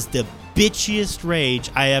 That is the bitchiest rage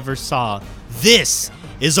I ever saw. This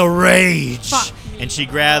is a rage." Fuck. And she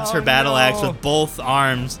grabs her battle axe with both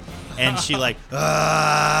arms, and she like,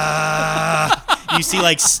 you see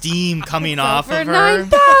like steam coming off of Over her.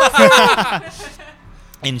 9,000.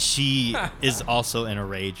 And she is also in a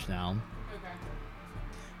rage now.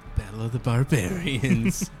 Battle of the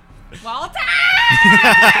Barbarians. Walter!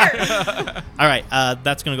 All right,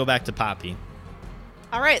 that's going to go back to Poppy.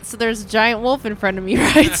 All right, so there's a giant wolf in front of me,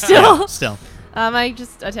 right? Still. Still. I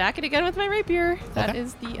just attack it again with my rapier. That Okay.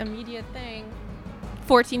 is the immediate thing.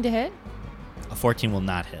 14 to hit. A 14 will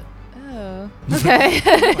not hit. Oh. Okay.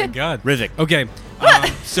 Oh my god. Rivik, Okay.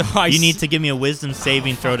 So you need to give me a wisdom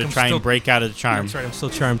saving throw to I'm try still- and break out of the charm. That's right. I'm still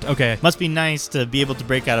charmed. Okay. Must be nice to be able to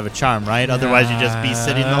break out of a charm, right? Otherwise, you just be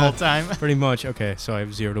sitting the whole time. Pretty much. Okay. So I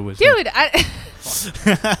have 0 to wisdom. Dude,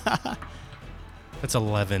 That's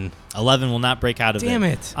 11. 11 will not break out of Damn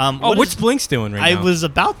it. it. What What's is- Blink's doing right I now? was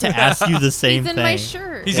about to ask you the same he's in thing. my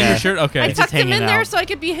shirt. He's Yeah. in your shirt? Okay. I just tucked him hanging in there out. so I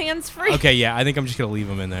could be hands-free. Okay, yeah. I think I'm just going to leave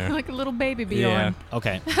him in there. Like a little baby Yeah. Bjorn.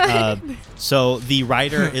 Okay. So the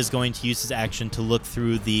rider is going to use his action to look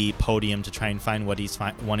through the podium to try and find what he's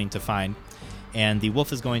wanting to find. And the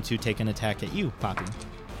wolf is going to take an attack at you, Poppy.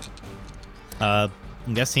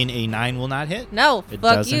 I'm guessing a 9 will not hit. No, It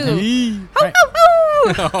fuck doesn't. you. Right.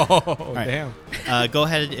 Oh, right. damn. Go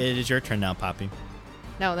ahead. It is your turn now, Poppy.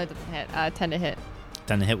 No, that doesn't hit. 10 to hit.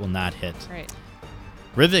 10 to hit will not hit. Right.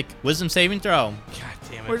 Rivik, wisdom saving throw.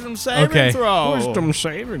 God damn it. Wisdom saving Okay. throw. Wisdom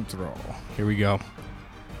saving throw. Here we go.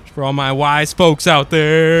 For all my wise folks out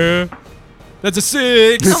there. That's a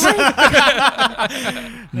 6.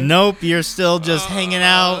 Nope, you're still just hanging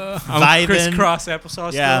out, I'm vibing. crisscross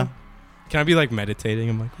applesauce. Yeah. Still. Can I be like meditating?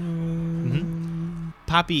 I'm like,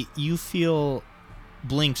 Poppy, you feel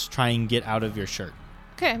Blinks try and get out of your shirt.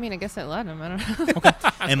 Okay, I mean, I guess I let him. I don't know.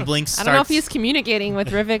 And Blinks starts... I don't know if he's communicating with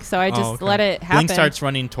Rivik, so I just okay. let it happen. Blinks starts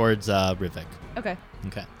running towards Rivik. Okay.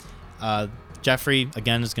 Okay. Jeffrey,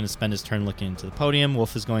 again, is going to spend his turn looking into the podium.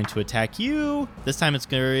 Wolf is going to attack you. This time it's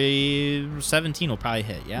going to... 17 will probably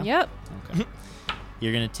hit, yeah? Yep. Okay.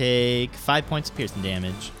 You're going to take 5 points of piercing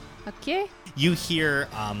damage. Okay. You hear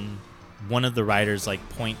one of the riders like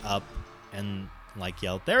point up and like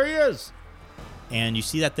yell, "There he is!" And you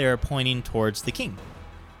see that they're pointing towards the king,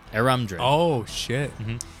 Aramdrin. oh, shit.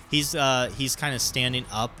 He's kind of standing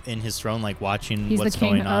up in his throne, like watching He's what's the king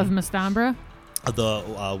going of on. Mastambra. Of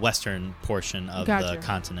the western portion of Gotcha. the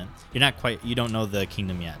continent. You don't know the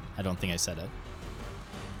kingdom yet. I don't think I said it.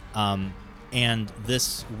 And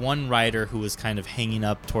this one rider who was kind of hanging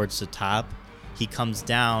up towards the top, he comes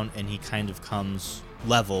down and he kind of comes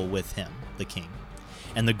level with him, the king.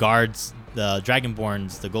 And the guards, the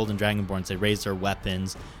Dragonborns, the Golden Dragonborns, they raise their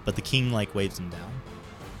weapons, but the king like waves them down.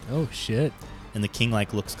 Oh, shit. And the king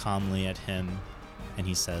like looks calmly at him and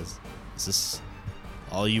he says, "Is this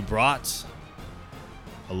all you brought?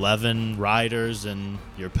 11 riders and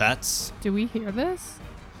your pets?" Do we hear this?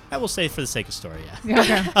 I will say for the sake of story, yeah.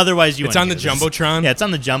 Okay. Otherwise, you It's on the wouldn't hear this. Jumbotron? Yeah, it's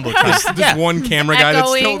on the Jumbotron. This one camera guy that's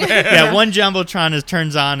still Echoing. there. Yeah, one Jumbotron is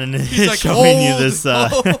turns on and He's is like, showing you hold, this.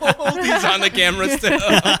 hold. He's on the camera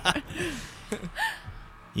still.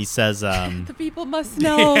 He says, The people must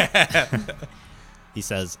know. he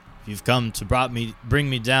says, "If you've come to bring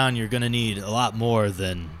me down, you're gonna need a lot more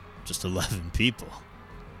than just 11 people."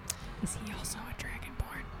 Is he also a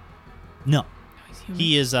dragonborn? No, No, he's human.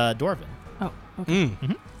 he is Dwarven. Oh, okay.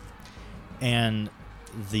 And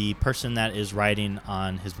the person that is riding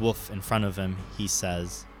on his wolf in front of him, he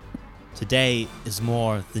says, "Today is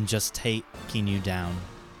more than just taking you down."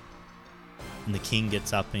 And the king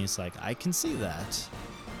gets up and he's like, "I can see that.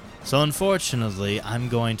 So unfortunately, I'm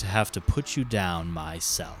going to have to put you down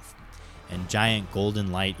myself." And giant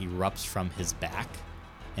golden light erupts from his back,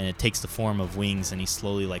 and it takes the form of wings, and he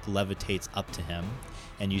slowly like levitates up to him.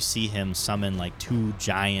 And you see him summon like 2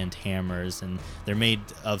 giant hammers, and they're made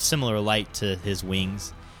of similar light to his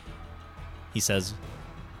wings. He says,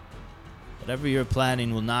 "Whatever you're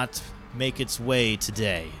planning will not make its way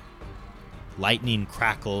today." Lightning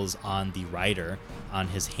crackles on the rider on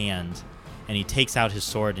his hand, and he takes out his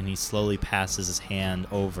sword and he slowly passes his hand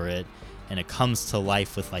over it, and it comes to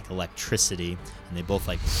life with like electricity, and they both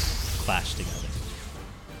like clash together.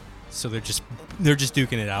 So they're just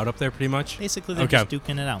duking it out up there pretty much? Basically, they're Okay. just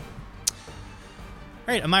duking it out. All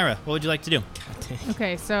right, Amira, what would you like to do?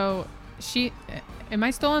 Okay, so am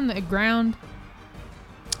I still on the ground?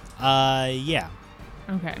 Yeah.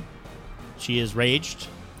 Okay. She is raged.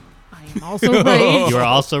 I am also raged. You are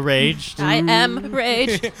also raged. I am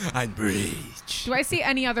rage. I'm raged. Do I see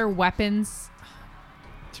any other weapons?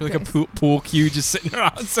 You're like a pool cue just sitting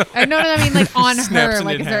around. So No, I mean like on Snaps her. it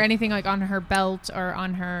Like, in is there half. anything like on her belt or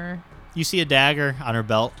on her? You see a dagger on her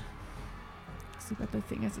belt. See, but the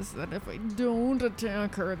thing is that if I don't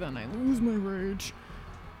attack her, then I lose my rage.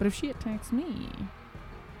 But if she attacks me,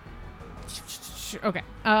 okay.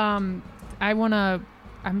 I'm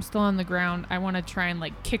still on the ground. I wanna try and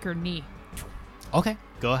like kick her knee. Okay.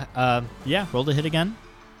 Go ahead. Yeah, roll to hit again.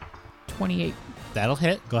 28. That'll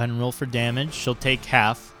hit. Go ahead and roll for damage. She'll take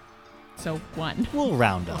half. So 1, We'll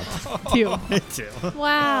round up. 2. 2.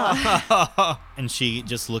 Wow. And she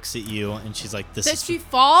just looks at you and she's like, "This Did is she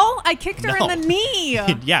fall? I kicked her No. in the knee.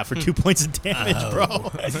 yeah, for 2 points of damage,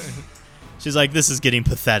 bro." She's like, "This is getting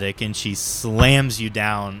pathetic," and she slams you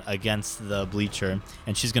down against the bleacher,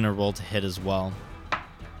 and she's gonna roll to hit as well.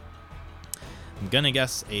 I'm gonna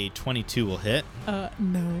guess a 22 will hit,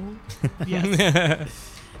 No. yes,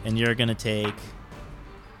 and you're gonna take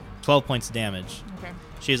 12 points of damage. Okay.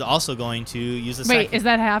 She is also going to use a Wait, second. is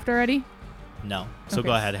that halved already? No, so Okay.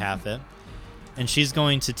 go ahead, half it, and she's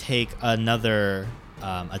going to take another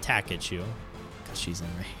attack at you because she's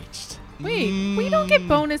enraged. Wait, we don't get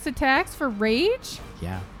bonus attacks for rage?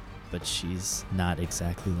 Yeah, but she's not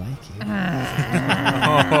exactly like you.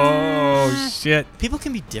 oh shit! People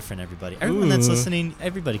can be different, everybody. Everyone that's Ooh. listening,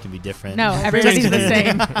 everybody can be different. No, everybody's the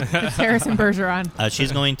same. It's Harrison Bergeron.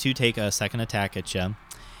 She's going to take a second attack at you,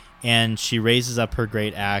 and she raises up her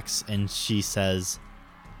great axe, and she says,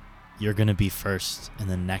 you're gonna be first, and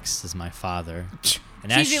then next is my father.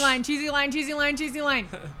 And Cheesy line, cheesy line, cheesy line, cheesy line.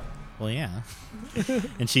 Well, yeah.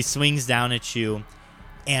 And she swings down at you,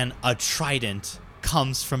 and a trident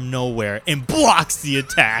comes from nowhere and blocks the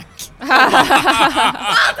attack.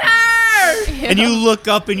 And you look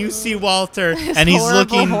up and you see Walter, and he's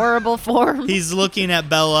horrible form. He's looking at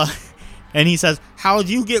Bella, and he says, "How'd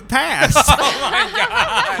you get past?" Oh my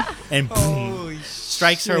god! And boom,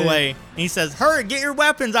 strikes her way. And he says, "Hurry, get your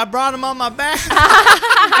weapons. I brought them on my back."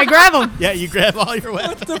 I grab him. Yeah, you grab all your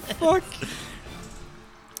weapons. What the fuck?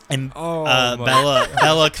 And Oh, my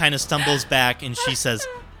Bella kind of stumbles back, and she says,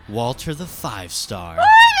 "Walter the 5-star.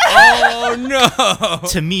 Oh no!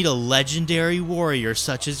 To meet a legendary warrior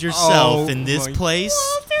such as yourself Oh, in this my-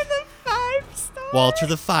 place." Walter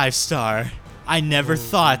the 5-star. I never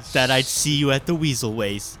thought that I'd see you at the Weasel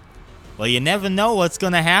Waste. Well, you never know what's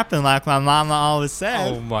going to happen, like my mama always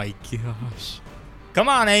said. Oh my gosh! Come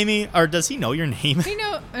on, Amy. Or does he know your name? He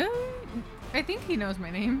know. I think he knows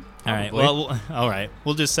my name. All right. Probably. Well, all right.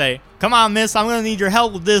 We'll just say, "Come on, miss. I'm going to need your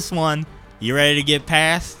help with this one. You ready to get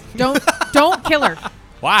past?" Don't kill her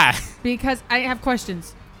Why? because I have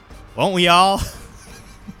questions. Won't we all?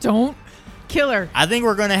 Don't kill her. I think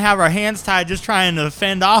we're going to have our hands tied just trying to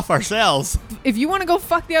fend off ourselves. If you want to go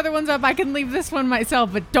fuck the other ones up, I can leave this one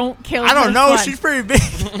myself, but don't kill I don't this know. one. She's pretty big.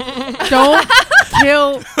 Don't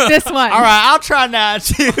kill this one. All right. I'll try not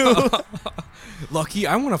to. Lucky,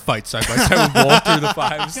 I want to fight side by side with Walter the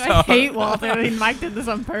 5-star. I hate Walter. I mean, Mike did this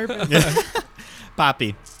on purpose.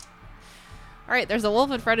 Poppy. All right, there's a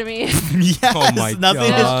wolf in front of me. Yes. Oh my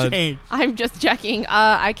Nothing has God. changed. I'm just checking.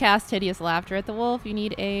 I cast Hideous Laughter at the wolf. You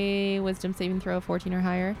need a Wisdom saving throw of 14 or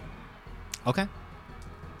higher. Okay.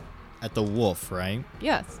 At the wolf, right?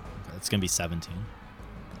 Yes. It's going to be 17.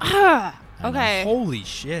 Ah. I know. Okay. Holy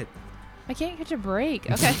shit! I can't catch a break.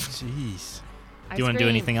 Okay. Jeez. Do you want to do scream.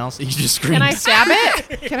 anything else? You just scream. Can I stab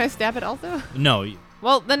it? Can I stab it also? No.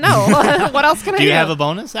 Well, then no. What else can I do? Do you have a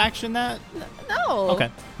bonus action that? No. Okay.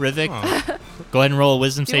 Rivik, Oh. go ahead and roll a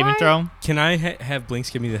wisdom Do saving I? throw. Can I have Blinks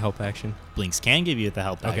give me the help action? Blinks can give you the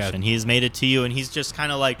help Okay. action. He's made it to you, and he's just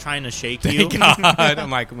kind of like trying to shake you. Thank God. I'm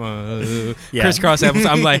like, Yeah. crisscross apples.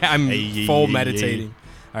 I'm Hey, full hey, meditating.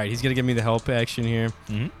 All right, he's gonna give me the help action here.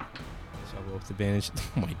 Mhm. So I'll roll with advantage.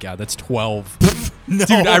 Oh my God, that's 12. No.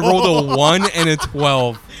 Dude, I rolled a 1 and a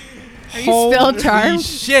 12. Are you still Holy charmed?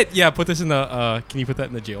 Shit! Yeah, put this in the. Can you put that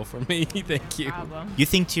in the jail for me? Thank you. Problem. You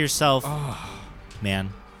think to yourself, Oh,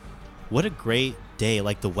 man, what a great day.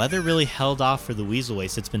 Like, the weather really held off for the Weasel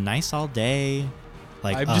Waste. It's been nice all day.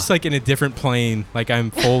 Like, I'm just like in a different plane. Like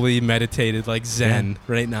I'm fully meditated, like Zen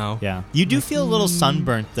right now. yeah. You do feel a little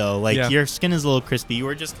sunburnt, though. Like, Yeah. your skin is a little crispy. You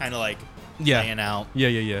were just kind of like Yeah. laying out.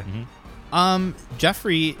 Yeah.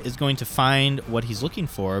 Jeffrey is going to find what he's looking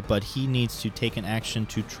for, but he needs to take an action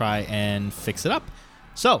to try and fix it up.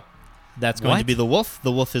 So, that's going to What? be the wolf.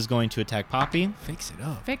 The wolf is going to attack Poppy. Fix it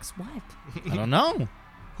up. Fix what? I don't know.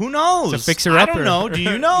 Who knows? It's a fixer I upper. don't know. Do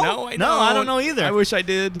you know? No, I No, I don't know either. I wish I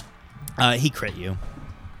did. He crit you.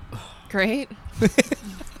 Great.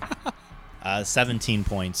 17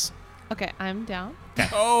 points. Okay, I'm down.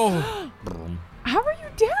 Oh. How are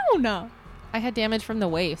you down? I had damage from the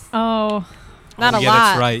waste. Oh, Not Oh, a yeah, lot.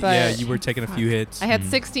 that's right. but Yeah, you were taking a few hits. I had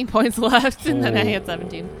 16 points left, and then I had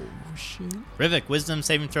 17. Oh, shit. Rivik, wisdom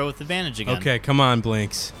saving throw with advantage again. Okay, come on,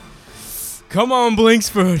 Blinks. Come on,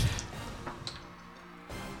 Blinksford.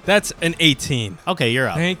 That's an 18. Okay, you're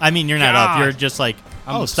up. Thank I mean, you're not up. God. You're just like,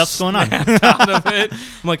 I'm stuff's going on. out of it. I'm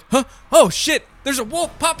like, huh? Oh shit! There's a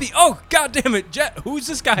wolf, Poppy. Oh god damn it! Who's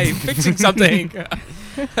this guy fixing something?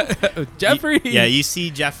 Jeffrey. Yeah, you see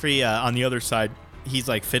Jeffrey on the other side. He's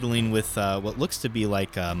like fiddling with what looks to be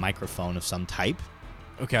like a microphone of some type,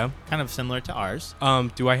 Okay. kind of similar to ours.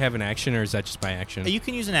 Do I have an action or is that just my action? You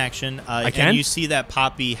can use an action. I can? And you see that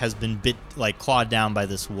Poppy has been clawed down by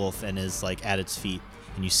this wolf and is like at its feet.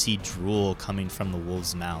 And you see drool coming from the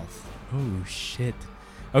wolf's mouth. Oh shit.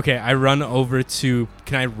 Okay, I run over to.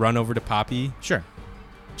 Can I run over to Poppy? Sure.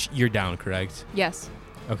 You're down, correct? Yes.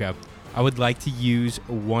 Okay. I would like to use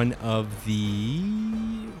one of the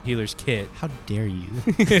healer's kit. How dare you?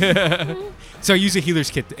 So I use a healer's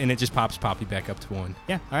kit and it just pops Poppy back up to 1.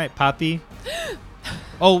 Yeah. All right, Poppy.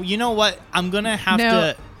 Oh, you know what? I'm gonna have No.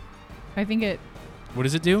 to. I think it What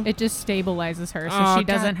does it do? just stabilizes her, so Oh, she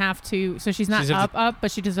doesn't God. have to. So she's not She's have up,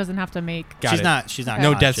 but she just doesn't have to make Got it. She's not.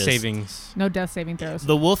 No death conscious. savings. no death saving throws.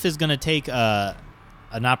 The wolf is gonna take an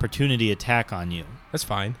opportunity attack on you. That's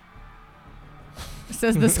fine.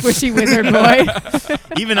 Says the squishy wizard boy.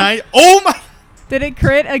 Even I. Oh my! Did it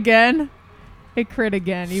crit again? It crit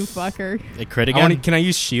again, you fucker. It crit I again. wanna, can I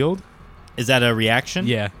use shield? Is that a reaction?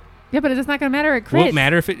 Yeah. Yeah, but it's not going to matter. It Will crits. it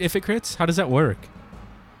matter if it crits? How does that work?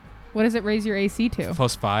 What does it raise your AC to?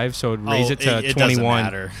 +5, so it raise it to 21. It doesn't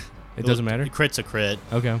matter. It doesn't matter? Crit's a crit.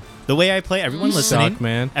 Okay. The way I play, everyone listening, Suck,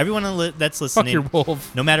 man. everyone that's Fuck listening, your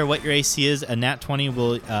wolf. no matter what your AC is, a nat 20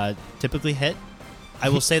 will typically hit. I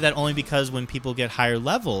will say that only because when people get higher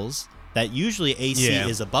levels, that usually AC Yeah.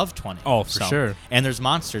 is above 20. Oh, for sure. And there's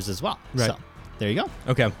monsters as well. Right. So there you go.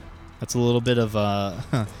 Okay. That's a little bit of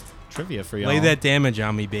trivia for y'all. Lay that damage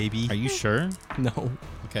on me, baby. Are you sure? No.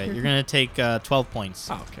 Okay, you're gonna take 12 points.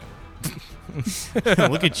 Oh, okay.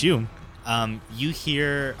 Look at you. You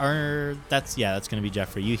hear, that's gonna be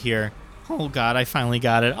Jeffrey. You hear, oh God, I finally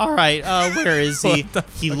got it. All right, where is he?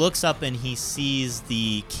 He looks up and he sees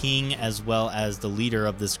the king as well as the leader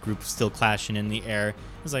of this group still clashing in the air.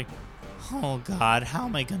 He's like, oh God, how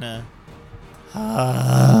am I gonna?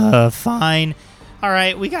 Fine. All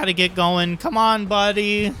right, we gotta get going. Come on,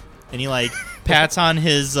 buddy. And he like pats on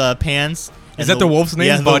his pants. Is that the wolf's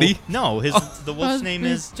name, Buddy? No, the wolf's name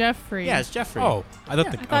is Jeffrey. Yeah, it's Jeffrey. Oh, I thought,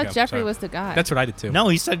 I thought okay, Jeffrey sorry. was the guy. That's what I did too. No,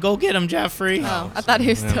 he said, "Go get him, Jeffrey." Oh, I thought he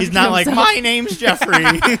was. Yeah. talking He's not to like, himself. my name's Jeffrey.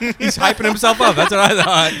 He's hyping himself up. That's what I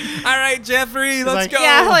thought. All right, Jeffrey, let's like, go.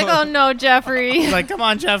 Yeah, like, oh no, Jeffrey. He's like, come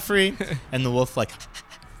on, Jeffrey. And the wolf like,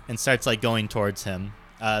 and starts like going towards him.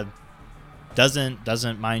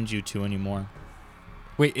 Doesn't mind you two anymore.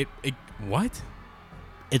 Wait, it what?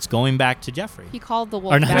 It's going back to Jeffrey. He called the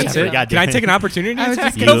wolf. Or not back That's Jeffrey, it. God Can I damn take it. an opportunity I was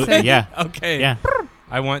attack? just gonna say. Yeah, Okay. yeah.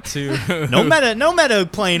 I want to. No meta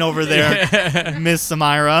playing over there, Miss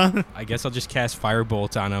Samira. I guess I'll just cast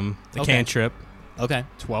Firebolt on him. The Okay. cantrip. Okay,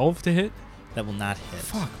 12 to hit. that will not hit.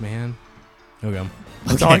 Fuck, man. Okay.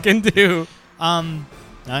 That's all I can do.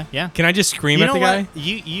 Yeah. Can I just scream You at know the what?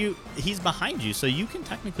 guy? He's behind you, so you can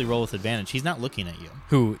technically roll with advantage. He's not looking at you.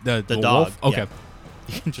 Who? The The wolf? dog, Okay.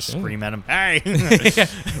 You can just scream at him. Hey!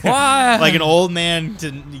 Why? Like an old man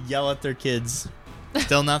to yell at their kids.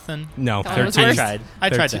 Still nothing? No, That was 13. worse. I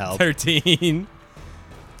tried to help. 13.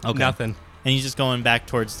 Okay. Nothing. And he's just going back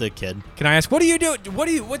towards the kid. Can I ask, what do you do?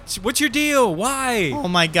 What's your deal? Why? Oh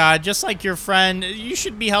my God, just like your friend, you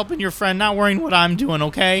should be helping your friend, not worrying what I'm doing,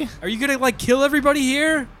 okay? Are you gonna like kill everybody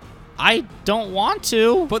here? I don't want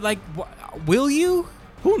to. But like, will you?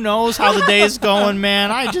 Who knows how the day is going,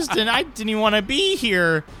 man? I didn't even want to be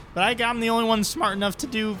here. But I'm the only one smart enough to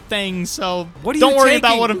do things, so What are don't you worry taking?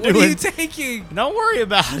 about what I'm What doing. are you taking? Don't worry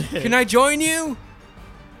about it. Can I join you?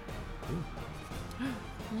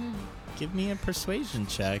 Give me a persuasion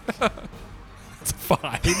check. It's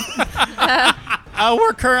fine.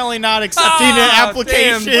 We're currently not accepting an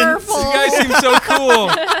application. Damn. You guys seem so cool.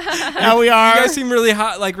 Now we are. You guys seem really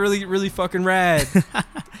hot, like really fucking rad.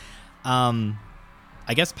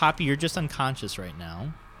 I guess, Poppy, you're just unconscious right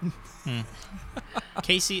now.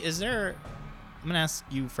 Casey, I'm going to ask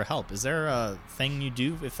you for help. Is there a thing you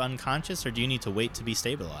do if unconscious, or do you need to wait to be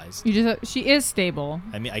stabilized? She is stable.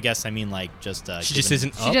 I mean, like, just... She just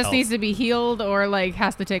isn't She up. just needs to be healed or like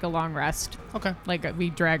has to take a long rest. Okay. Like we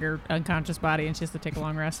drag her unconscious body and she has to take a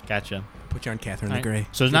long rest. Gotcha. Put you on Catherine All the right. Grey.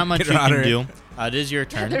 So there's not much Get you her out can of do. here. It is your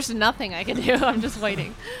turn. There's nothing I can do. I'm just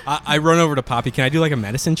waiting. I run over to Poppy. Can I do like a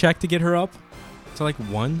medicine check to get her up? To like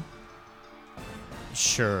 1?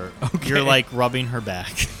 Sure. Okay. You're, like, rubbing her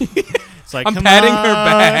back. It's like, I'm come patting on. her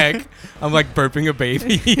back. I'm like burping a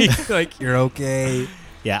baby. Like, you're okay.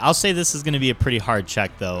 Yeah, I'll say this is going to be a pretty hard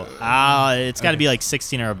check, though. It's got to be like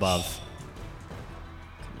 16 or above.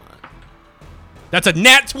 That's a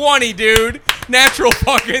nat 20, dude. Natural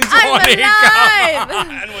fucking 20. I'm alive! Come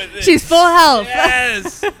on with it. She's full health.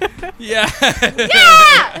 Yes. Yes.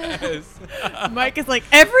 Yeah! Mike is like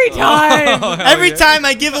every time. Oh, hell Every yeah. time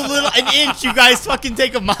I give an inch, you guys fucking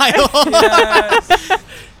take a mile. Yes.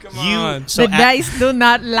 Come on. So The dice do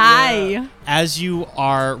not lie. as you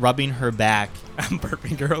are rubbing her back, I'm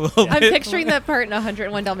burping her a little I'm bit. picturing that part in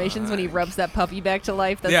 101 Dalmatians when he rubs that puppy back to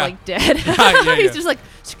life that's Yeah. like dead. Yeah, He's yeah. just like,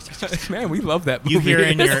 Man, we love that movie. You hear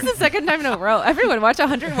in this your is the second time in a row. Everyone watch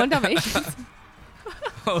 101 Dalmatians.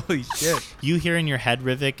 Holy shit. you hear in your head,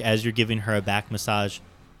 Rivik, as you're giving her a back massage,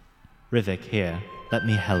 Rivik, here, let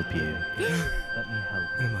me help you. Let me help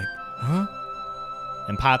you. And I'm like, huh?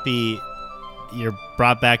 And Poppy, you're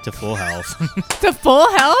brought back to full health. To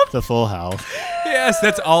full health? To full health. Yes,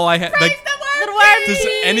 that's all I had. Like, The worm does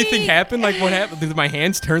tea! anything happen? Like, what happened? Did my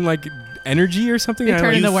hands turn like energy or something? They I turn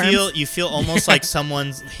like, into worms. You feel almost like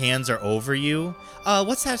someone's hands are over you.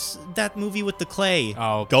 What's that movie with the clay?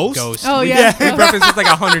 Oh, Ghost? Oh, We- yeah. We referenced this like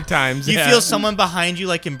 100 times. You yeah. feel someone behind you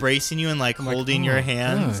like embracing you and like like, holding oh, your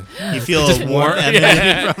hands. God. You feel Just a warm warm.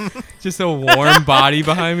 emanating from. Just a warm body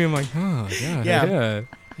behind me. I'm like, oh, God. Yeah. Yeah.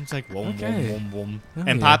 It's like whoom, Okay. whoom, whoom, whoom. Oh,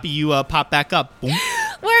 And yeah. Poppy, you pop back up. Boom.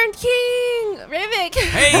 Worm King! Rivik.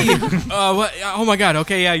 Hey. What? Oh my God.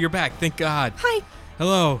 Okay. Yeah, you're back. Thank God. Hi.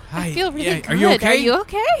 Hello. Hi. I feel really Yeah, good. Are you okay? Are you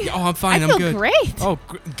okay? Yeah, oh, I'm fine. I I'm feel good. great. Oh,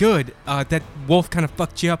 good. That wolf kind of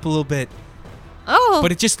fucked you up a little bit, Oh.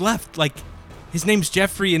 but it just left. Like, his name's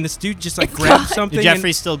Jeffrey, and this dude just like It's grabbed not. something. and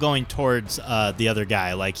Jeffrey's still going towards the other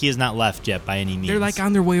guy. Like, he has not left yet by any means. They're like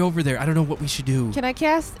on their way over there. I don't know what we should do. Can I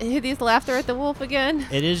cast Hideous Laughter at the wolf again?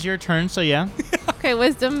 It is your turn, so yeah. Okay,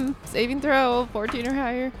 wisdom saving throw, 14 or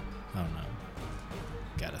higher. Oh, no.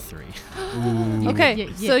 Got a 3. Okay,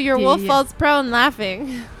 yeah, so your yeah, wolf yeah. falls prone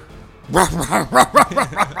laughing. Get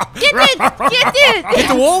it! Get it! Get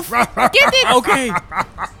the wolf. Get it! Okay.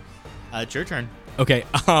 It's your turn. Okay.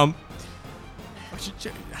 I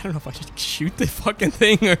don't know if I should shoot the fucking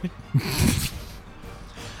thing or.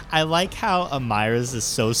 I like how Amira's is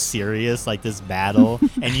so serious, like this battle,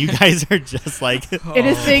 and you guys are just like, It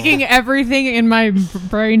is taking everything in my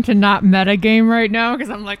brain to not metagame right now because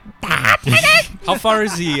I'm like, How far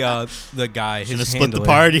is the guy? gonna His split the handler?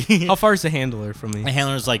 party. How far is the handler from me? The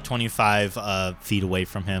handler's like 25 feet away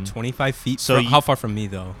from him. 25 feet. So So you- how far from me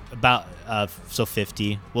though? About so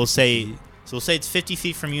 50. We'll say it's 50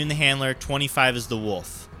 feet from you and the handler. 25 is the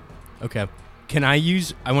wolf. Okay. I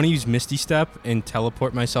want to use Misty Step and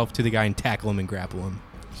teleport myself to the guy and tackle him and grapple him.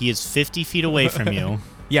 He is 50 feet away from you.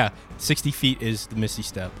 Yeah, 60 feet is the Misty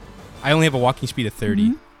Step. I only have a walking speed of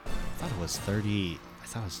 30. Mhm. I thought it was 30.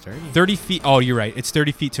 30 feet. Oh, you're right. It's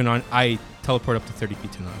 30 feet to I teleport up to 30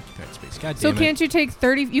 feet to non-occupied space. God so damn it. can't you take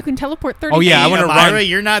 30? You can teleport 30. Oh, yeah, I feet. wanna Amira, run.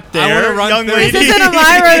 you're not I there, wanna run young 30 lady. This isn't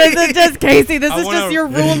Amira. This is just Casey. This is just your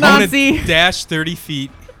rule I wanna Nazi. dash 30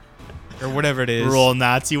 feet or whatever it is. Roll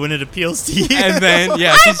Nazi when it appeals to you. And then,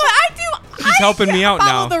 yeah, she's helping me out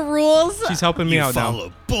follow now. the rules. She's helping me you out now.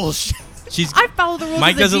 follow bullshit. She's I follow the rules.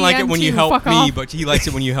 Mike of the doesn't like it DM when you too. help Fuck me, off. but he likes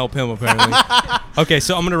it when you help him, apparently. Okay,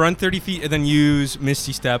 so I'm going to run 30 feet and then use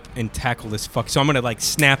Misty Step and tackle this fuck. So I'm going to, like,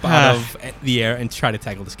 snap out of the air and try to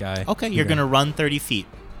tackle this guy. Okay, you're going to run 30 feet.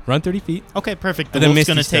 Run 30 feet. Okay, perfect. The And then wolf's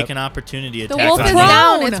Misty going to take Step. an opportunity The attack. wolf on is you. Prone.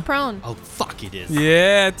 down. It's prone. Oh, fuck, it is.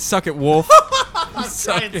 Yeah, suck it, wolf.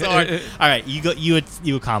 Trying so hard. All right,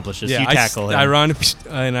 you accomplish this. Yeah, you tackle him. I run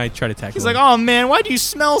and I try to tackle He's him. like, oh, man, why do you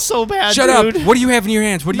smell so bad, Shut dude? up. What do you have in your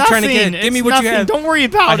hands? What are you trying to Nothing. get? Give me It's what you nothing. have. Don't worry I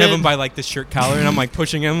about have it. him by, like, the shirt collar, and I'm, like,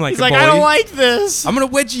 pushing him like He's a like, bully. I don't like this. I'm going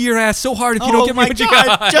to wedgie your ass so hard if you oh don't give me my what you God,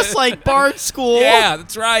 got. just like Bard School. Yeah,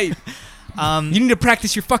 that's right. You You need to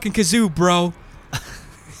practice your fucking kazoo, bro.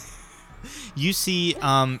 see,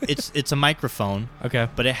 it's a microphone, Okay.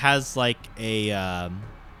 but it has like a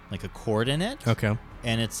cord in it. Okay.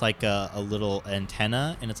 And it's like a little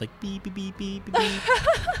antenna, and it's like beep, beep, beep, beep, beep, beep.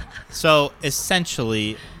 So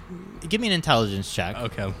essentially, give me an intelligence check.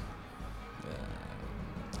 Okay.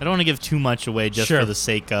 I don't want to give too much away just Sure. for the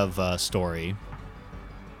sake of story.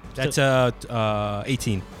 That's 18.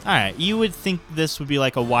 All right, you would think this would be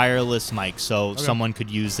like a wireless mic, so Okay. someone could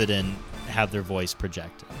use it and have their voice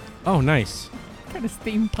projected. Oh, nice. What kind of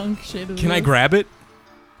steampunk shit is Can I this? grab it?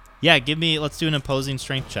 Yeah, let's do an opposing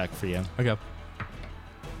strength check for you. Okay.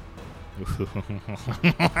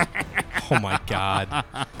 Oh my God.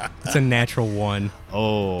 It's a natural 1.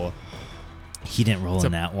 Oh, he didn't roll It's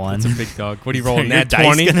in that one. It's a big dog. What are you So rolling? your Nat dice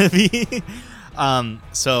 20? gonna be.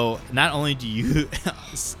 So not only do you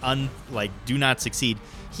do not succeed,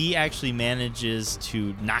 he actually manages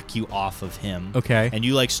to knock you off of him. Okay. And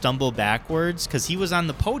you like stumble backwards because he was on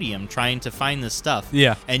the podium trying to find this stuff.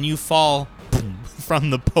 Yeah. And you fall from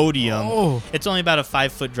the podium. Oh. It's only about a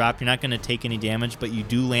 5-foot drop. You're not going to take any damage, but you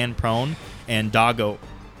do land prone. And Doggo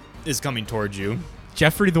is coming towards you.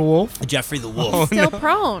 Jeffrey the wolf? Jeffrey the Oh, wolf. Still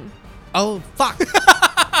prone. Oh, fuck.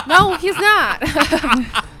 No, he's not.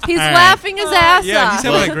 He's All right. laughing his ass yeah, off. he's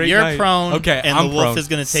having a great You're night. prone. Okay, and I'm the wolf prone. is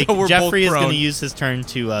going to take. So we're Jeffrey both is going to prone. use his turn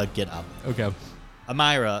to get up. Okay.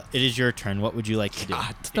 Amira, it is your turn. What would you like to do?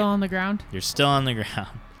 Still on the ground? You're still on the ground.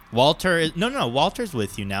 Walter is no. Walter's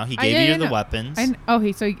with you now. He gave you the weapons.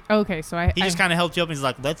 So I. He just kind of helped you up. And he's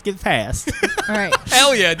like, "Let's get fast." All right.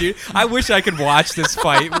 Hell yeah, dude. I wish I could watch this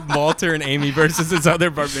fight with Walter and Amy versus this other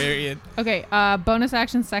barbarian. Okay. Bonus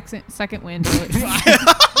action. Second wind.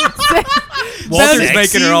 Walter's Sexy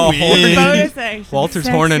making her all wind. horny. Bonus action. Walter's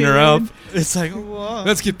sexy horning her up. wind. It's like, whoa.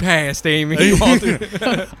 Let's get past Amy.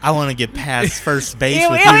 Walter. I want to get past first base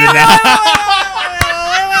with Wait, you wait, now.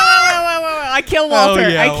 I kill Walter.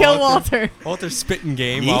 yeah, I kill Walter. Walter. Walter's spitting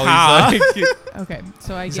game Yeehaw. while he's like, Okay,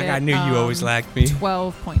 so I he's get. like, I knew you always lacked me.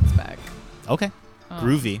 12 points back. Okay,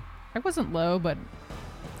 groovy. I wasn't low, but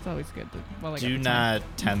it's always good. I Do not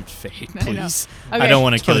tempt fate, I know. please. Okay. I don't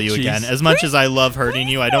want to kill Oh, you jeez. again. As much as I love hurting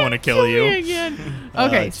you, I don't want to kill you. Again.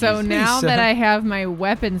 Okay, so jeez. now Please, that I have my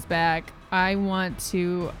weapons back, I want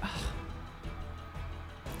to.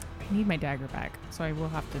 I need my dagger back, so I will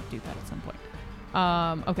have to do that at some point.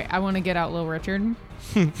 Okay, I want to get out Little Richard.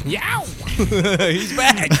 Yow! He's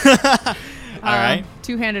back. All right.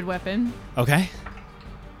 Two-handed weapon. Okay.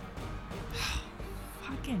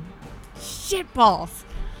 Fucking shitballs.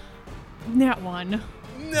 Nat 1.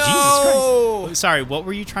 No! Sorry, what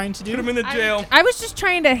were you trying to do? Put him in the jail. I was just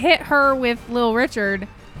trying to hit her with Little Richard,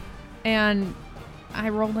 and I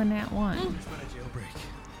rolled a Nat 1.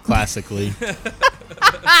 Classically.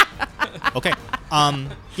 Okay.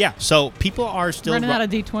 Yeah. So people are still Running out of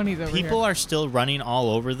D20s over here. people are still running all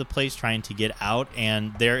over the place trying to get out,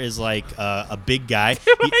 and there is like a big guy.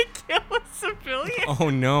 I kill a civilian? Oh,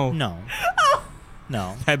 no. No.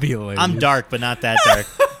 No. That'd be hilarious. I'm dark, but not that dark.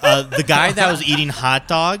 The guy that was eating hot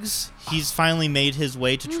dogs, he's finally made his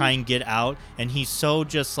way to try and get out, and he's so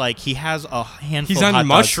just like, he has a handful He's of on hot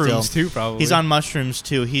mushrooms, dogs still. too, probably. He's on mushrooms,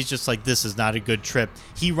 too. He's just like, this is not a good trip.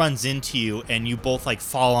 He runs into you, and you both like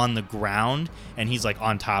fall on the ground, and he's like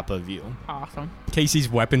on top of you. Awesome. Casey's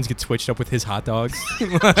weapons get switched up with his hot dogs.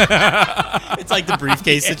 It's like the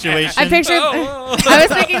briefcase situation. I pictured. Oh. I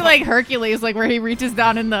was thinking like Hercules, like where he reaches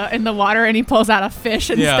down in the water and he pulls out a fish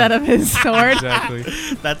instead of his sword. Exactly.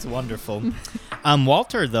 That's wonderful.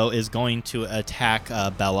 Walter, though, is going to attack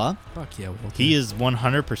Bella. Fuck yeah, Walter. He is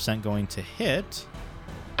 100% going to hit.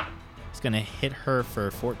 He's going to hit her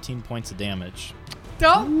for 14 points of damage.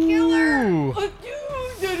 Don't kill her. Ooh.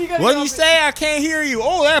 What do you say? I can't hear you.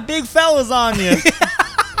 Oh, that big fella's on you.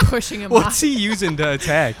 Pushing him What's off. he using to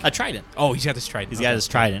attack? A trident. Oh, he's got this trident. He's got his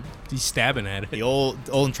trident. He's stabbing at The it. old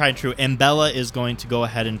and tried and true. And Bella is going to go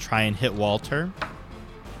ahead and try and hit Walter.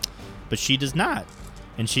 But she does not.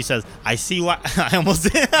 And she says, I see why I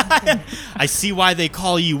almost did. I see why they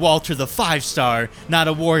call you Walter the 5-star, not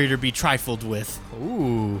a warrior to be trifled with.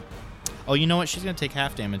 Ooh. Oh, you know what? She's going to take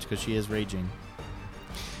half damage because she is raging.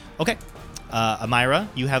 Okay. Amira,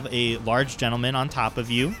 you have a large gentleman on top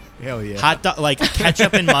of you. Hell yeah. Hot dog, like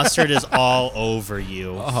ketchup and mustard is all over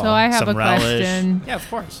you. Oh. So I have Some a relish. question. Yeah, of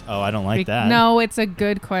course. Oh, I don't like that. No, it's a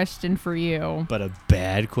good question for you. But a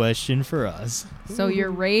bad question for us. So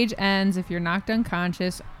your rage ends if you're knocked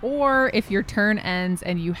unconscious, or if your turn ends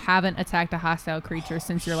and you haven't attacked a hostile creature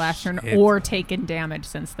since your last turn, shit. or taken damage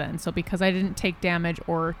since then. So because I didn't take damage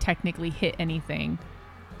or technically hit anything.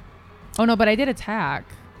 Oh no, but I did attack.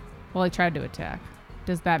 Well, I tried to attack.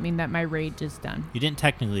 Does that mean that my rage is done? You didn't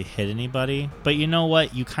technically hit anybody, but you know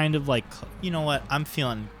what? You kind of like, you know what? I feel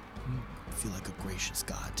like a gracious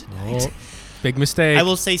god tonight. Oh, big mistake. I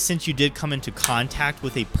will say, since you did come into contact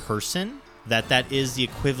with a person, that is the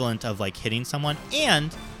equivalent of like hitting someone.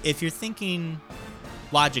 And if you're thinking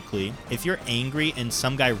logically, if you're angry and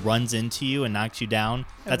some guy runs into you and knocks you down,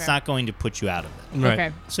 that's Okay. not going to put you out of it. Right.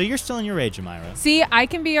 Okay. So you're still in your rage, Amira. See, I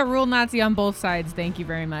can be a rule Nazi on both sides. Thank you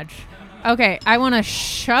very much. Okay, I want to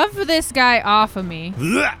shove this guy off of me.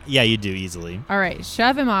 Yeah, you do easily. All right,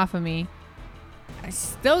 shove him off of me. I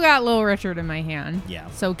still got Little Richard in my hand.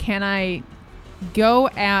 Yeah. So can I go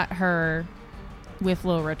at her with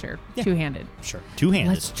Little Richard, Yeah. two-handed? Sure.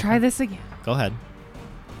 Two-handed. Let's try this again. Go ahead.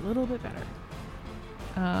 A little bit better.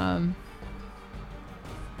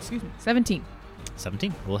 Excuse me. 17.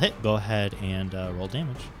 17. We'll hit. Go ahead and roll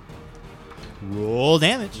damage. Roll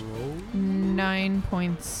damage. 9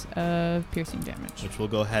 points of piercing damage. Which will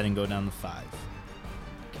go ahead and go down to 5.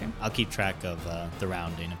 Okay. I'll keep track of the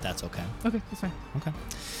rounding if that's okay. Okay, that's fine. Okay.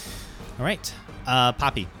 All right.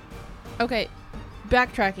 Poppy. Okay,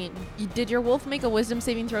 backtracking. Did your wolf make a wisdom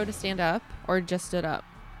saving throw to stand up, or just stood up?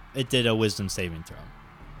 It did a wisdom saving throw.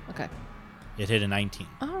 Okay. It hit a 19.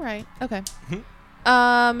 All right. Okay.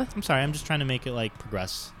 I'm sorry. I'm just trying to make it like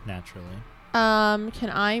progress naturally. Can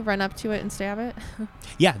I run up to it and stab it?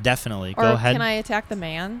 Yeah, definitely. Or Go ahead. can I attack the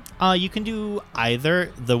man? You can do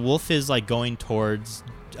either. The wolf is like going towards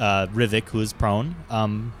Rivik, who is prone.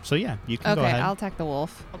 So yeah, you can go Okay, ahead. I'll attack the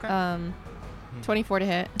wolf. Okay. 24 to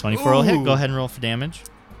hit. 24 will hit. Ooh. Go ahead and roll for damage.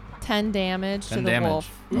 10 damage 10 to the damage.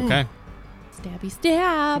 wolf. Okay. Stabby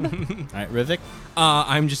stab. All right, Rivik.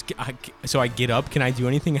 I'm just. So I get up. Can I do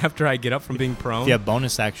anything after I get up from being prone? If you have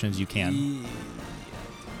bonus actions, you can.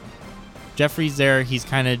 Jeffrey's there. He's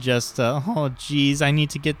kind of just, oh, geez, I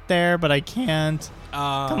need to get there, but I can't.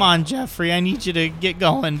 Come on, Jeffrey. I need you to get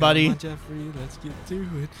going, buddy. Come on, Jeffrey. Let's get to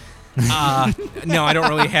it. No, I don't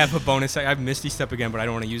really have a bonus. I have Misty Step again, but I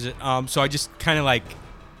don't want to use it. So I just kind of like,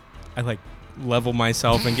 level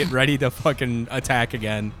myself and get ready to fucking attack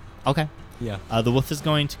again. Okay. Yeah. The wolf is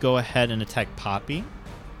going to go ahead and attack Poppy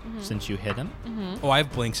since you hit him. Oh, I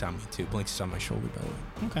have Blinks on me too. Blinks is on my shoulder, by the way.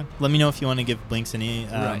 Okay. Let me know if you want to give Blinks any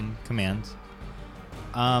Right. commands.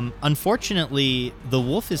 Unfortunately, the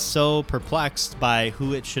wolf is so perplexed by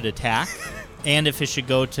who it should attack and if it should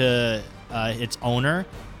go to its owner,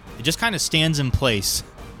 it just kind of stands in place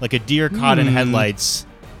like a deer caught in headlights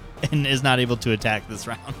and is not able to attack this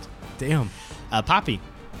round. Damn. Poppy.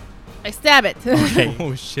 I stab it. Okay.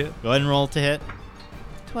 Oh shit. Go ahead and roll to hit.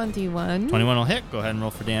 21. 21 will hit. Go ahead and roll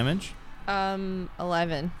for damage. 11.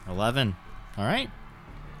 11. All right.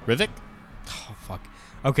 Rivik. Oh fuck.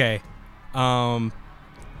 Okay.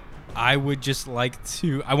 I would just like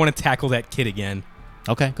to. I want to tackle that kid again.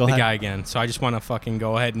 Okay, go the ahead. guy again. So I just want to fucking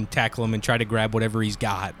go ahead and tackle him and try to grab whatever he's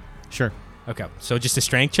got. Sure. Okay. So just a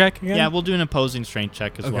strength check again? Yeah, we'll do an opposing strength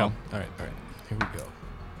check as well. All right. Here we go.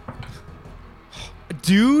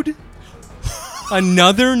 Dude,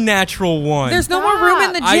 another natural one. There's no more room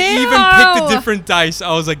in the jail. I even picked a different dice.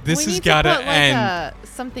 I was like, this We has need to gotta put, end.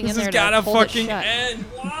 Something This in has there gotta to hold it fucking shut. end.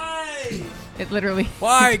 Why? It literally.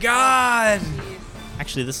 Why, God?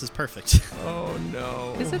 Actually, this is perfect. Oh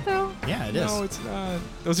no. Is it though? Yeah, it is. No, it's not.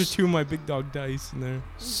 Those are two of my big dog dice in there.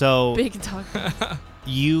 So Big dog.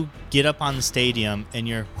 you get up on the stadium and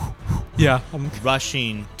you're Yeah, I'm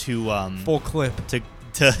rushing to full clip. to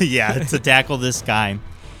tackle this guy.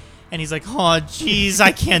 And he's like, "Oh, geez,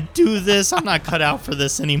 I can't do this. I'm not cut out for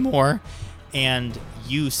this anymore." And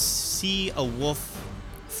you see a wolf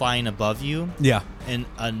flying above you, Yeah. and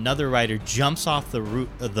another rider jumps off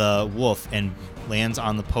the wolf and lands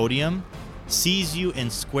on the podium, sees you,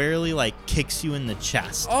 and squarely kicks you in the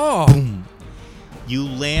chest. Oh. Boom. You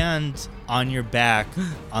land on your back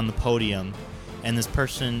on the podium, and this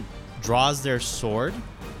person draws their sword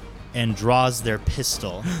and draws their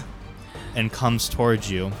pistol and comes towards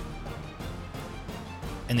you.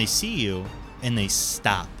 And they see you and they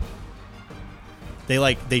stop.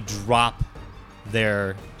 They drop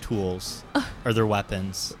their tools or their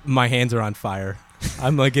weapons. My hands are on fire.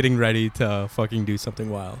 I'm getting ready to fucking do something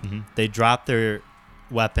wild. They drop their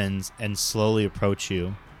weapons and slowly approach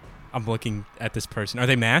you. I'm looking at this person. Are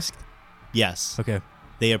they masked? Yes. Okay.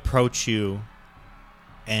 They approach you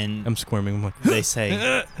and I'm squirming. I'm like, they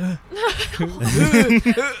say,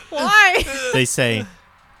 Why? they say,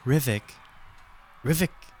 Rivik,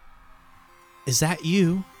 is that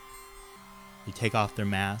you? You take off their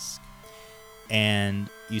mask and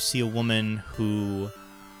you see a woman who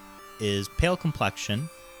is pale complexion.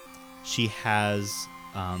 She has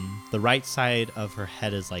the right side of her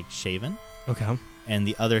head is shaven, okay. and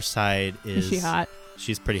the other side is Is she hot?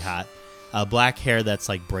 She's pretty hot. Black hair that's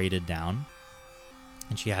braided down,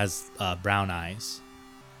 and she has brown eyes,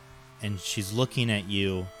 and she's looking at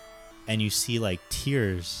you, and you see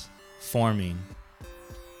tears forming,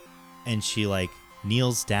 and she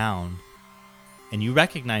kneels down, and you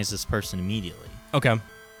recognize this person immediately Okay.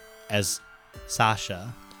 as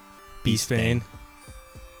Sasha Beastbane.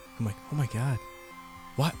 I'm like, oh my God.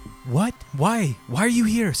 What? What? Why? Why are you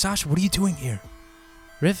here? Sasha, what are you doing here?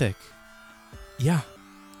 Rivik, Yeah.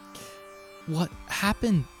 what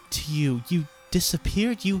happened to you? You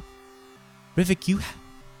disappeared. Rivik, you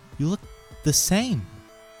look the same.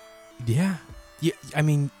 Yeah. I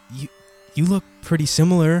mean, you look pretty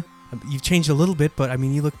similar. You've changed a little bit, but I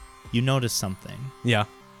mean, you look... You notice something. Yeah.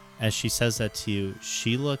 As she says that to you,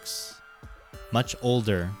 she looks much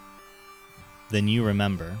older than you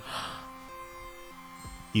remember.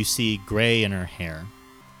 You see gray in her hair.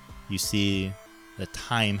 You see that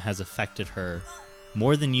time has affected her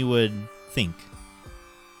more than you would think.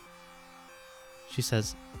 She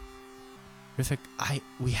says, Rivik,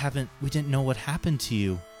 we didn't know what happened to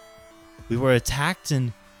you. We were attacked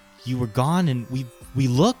and you were gone, and we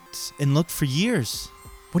looked and looked for years.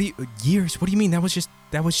 Years? What do you mean? That was just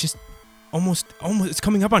almost, it's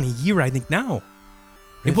coming up on a year, I think, now.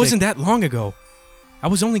 It Rivik. wasn't that long ago. I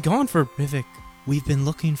was only gone for... Rivik, we've been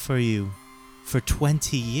looking for you for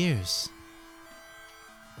 20 years.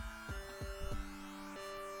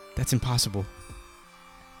 That's impossible.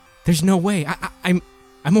 There's no way. I'm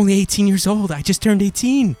only 18 years old. I just turned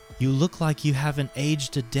 18. You look like you haven't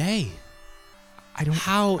aged a day. I don't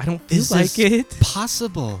How I don't feel is like this it.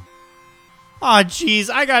 possible? Oh, jeez,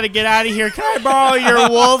 I gotta get out of here. Can I borrow your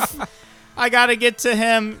wolf? I gotta get to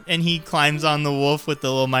him. And he climbs on the wolf with the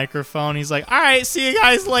little microphone. He's like, all right, see you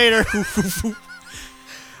guys later.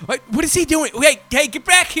 What is he doing? Wait, hey, get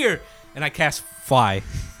back here! And I cast Fly.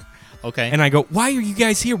 Okay. And I go, why are you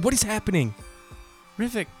guys here? What is happening?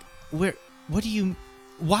 Rivik,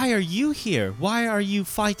 why are you here? Why are you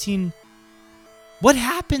fighting? What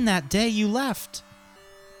happened that day you left?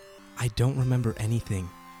 I don't remember anything.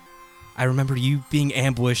 I remember you being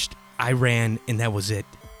ambushed. I ran, and that was it.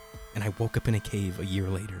 And I woke up in a cave a year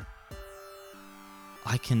later.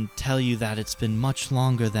 I can tell you that it's been much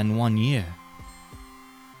longer than 1 year.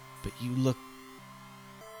 But you look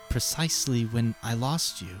precisely when I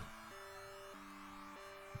lost you.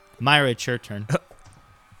 Myra, it's your turn.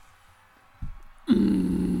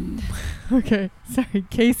 Okay, sorry.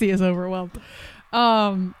 Casey is overwhelmed.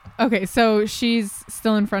 Okay, so she's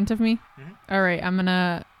still in front of me. Mm-hmm. All right, I'm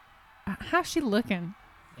gonna. How's she looking?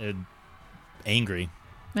 Angry,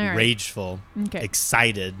 All right. rageful, Okay.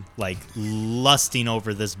 excited, like lusting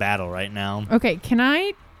over this battle right now. Okay, can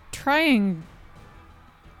I try and?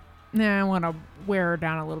 Nah, I want to wear her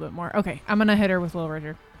down a little bit more. Okay, I'm gonna hit her with Little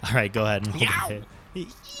Roger. All right, go ahead and roll the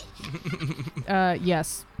hit.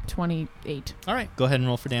 Yes, 28. All right, go ahead and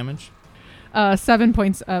roll for damage. 7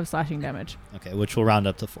 points of slashing damage. Okay, which will round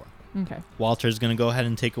up to 4. Okay. Walter's going to go ahead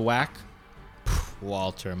and take a whack.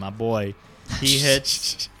 Walter, my boy. He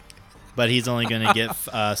hits, but he's only going to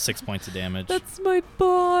get 6 points of damage. That's my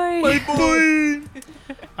boy. All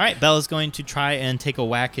right, Bella's going to try and take a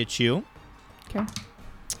whack at you. Okay.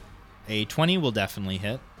 A 20 will definitely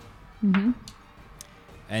hit. Mm-hmm.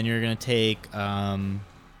 And you're going to take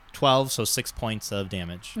 12, so 6 points of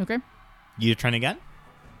damage. Okay. You trying again?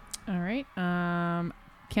 All right.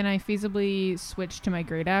 Can I feasibly switch to my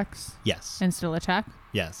great axe Yes. and still attack?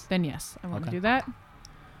 Yes. Then yes, I want to Okay. do that.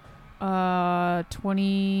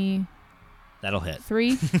 23, That'll hit.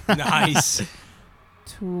 Nice.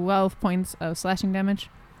 12 points of slashing damage,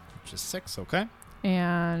 Which is 6, okay.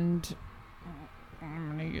 and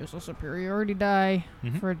I'm gonna use a superiority die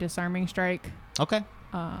Mhm. for a disarming strike. Okay.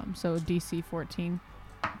 So DC 14.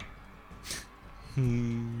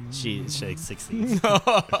 She succeeds.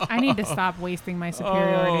 I need to stop wasting my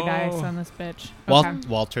superiority Oh. dice on this bitch. Okay.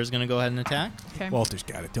 Walter's going to go ahead and attack. Okay. Walter's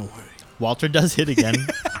got it. Don't worry. Walter does hit again.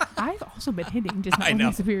 I've also been hitting, just not I with know.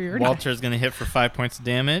 my superiority. Walter's going to hit for 5 points of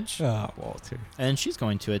damage. Walter. And she's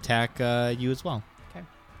going to attack you as well. Okay.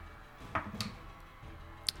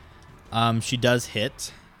 She does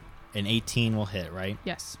hit. An 18 will hit, right?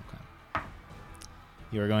 Yes.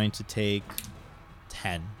 You're going to take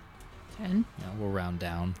 10. 10. Yeah, we'll round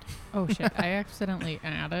down. Oh shit! I accidentally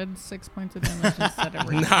added 6 points of damage instead of.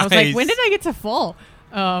 I was like, Nice. when did I get to full?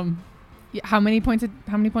 Yeah, how many points?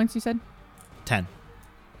 How many points you said? 10.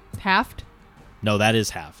 Halved. No, that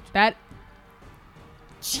is halved. That.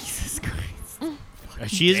 Jesus Christ.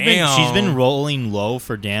 She's Damn. been rolling low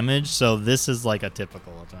for damage, so this is like a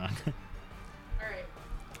typical attack. All right.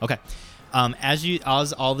 Okay.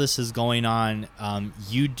 As all this is going on,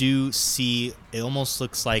 you do see it almost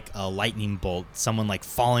looks like a lightning bolt, someone like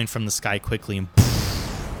falling from the sky quickly, and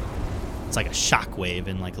it's like a shockwave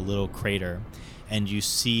in like a little crater, and you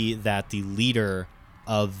see that the leader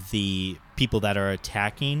of the people that are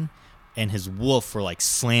attacking and his wolf were like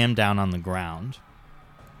slammed down on the ground,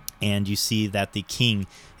 and you see that the king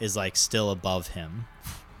is like still above him.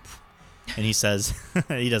 And he says,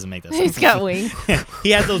 he doesn't make that He's got wings.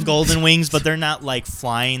 He has those golden wings, but they're not like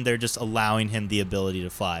flying. They're just allowing him the ability to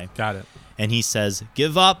fly. Got it. And he says,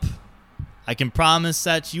 "Give up. I can promise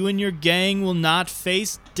that you and your gang will not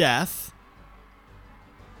face death."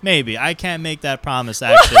 Maybe. I can't make that promise,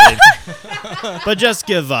 actually. But just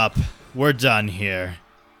give up. We're done here.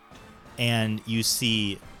 And you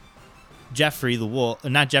see Jeffrey the wolf,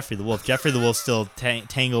 not Jeffrey the wolf. Jeffrey the wolf still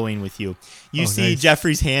tangoing with you. You see nice.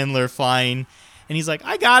 Jeffrey's handler flying, and he's like,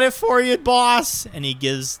 "I got it for you, boss." And he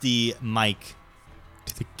gives the mic.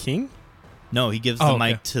 To the king? No, he gives Oh, the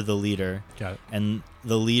okay. mic to the leader. Got it. And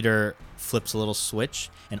the leader flips a little switch,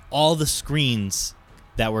 and all the screens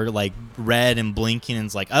that were like red and blinking and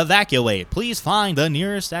it's like, "Evacuate, please find the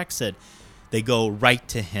nearest exit," they go right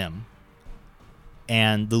to him.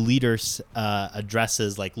 And the leader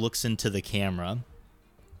addresses, like, looks into the camera,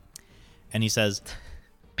 and he says,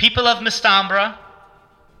 People of Mistambra,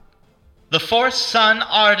 the fourth son,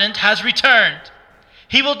 Ardent, has returned.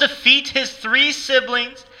 He will defeat his 3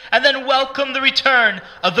 siblings and then welcome the return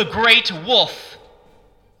of the great wolf.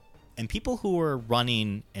 and people who were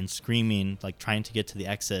running and screaming, like trying to get to the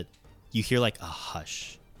exit, you hear like a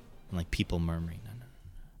hush and like people murmuring.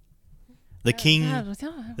 The king,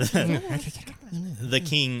 the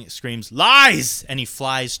king screams, "Lies!" and he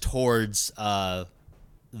flies towards the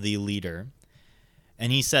leader.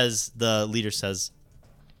 And he says, the leader says,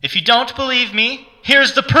 If you don't believe me,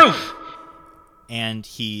 here's the proof. and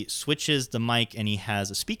he switches the mic and he has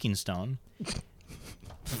a speaking stone.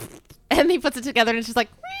 And he puts it together and it's just like,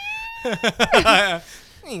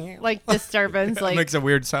 like disturbance, like Makes a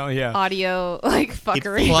weird sound. Yeah. audio, like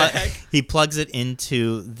fuckery. He plugs it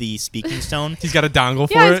into the speaking stone. He's got a dongle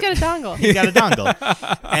for Yeah, it. he's got a dongle. He's got a dongle.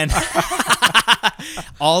 And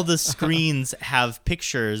all the screens have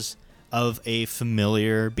pictures of a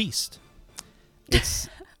familiar beast. It's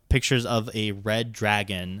pictures of a red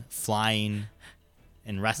dragon flying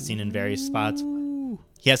and resting in various spots.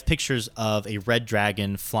 He has pictures of a red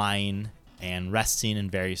dragon flying and resting in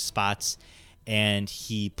various spots. And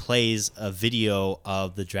he plays a video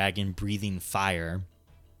of the dragon breathing fire.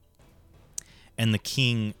 And the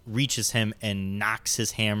king reaches him and knocks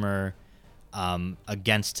his hammer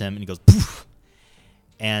against him, and he goes poof,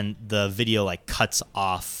 and the video like cuts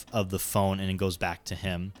off of the phone and it goes back to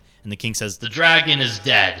him. And the king says, The dragon is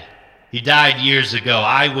dead. He died years ago.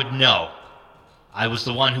 I would know. I was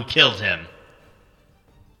the one who killed him.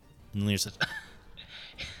 and Lear says,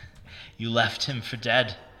 You left him for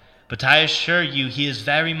dead, but I assure you he is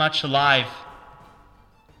very much alive.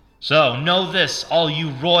 So know this, all you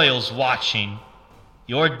royals watching.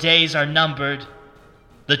 Your days are numbered.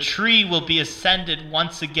 The tree will be ascended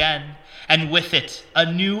once again, and with it,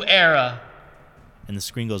 a new era. and the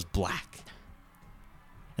screen goes black.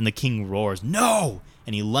 And the king roars, no!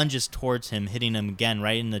 And he lunges towards him, hitting him again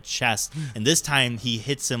right in the chest. And this time he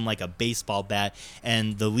hits him like a baseball bat.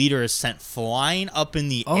 And the leader is sent flying up in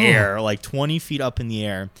the air, like 20 feet up in the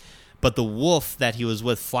air. But the wolf that he was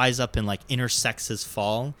with flies up and like intersects his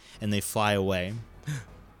fall, and they fly away.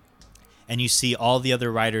 And you see all the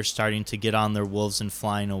other riders starting to get on their wolves and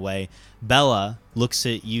flying away. Bella looks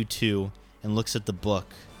at you two and looks at the book,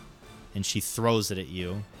 and she throws it at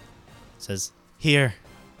you. Says, Here,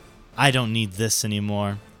 I don't need this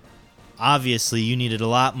anymore. Obviously, you need it a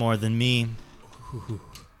lot more than me.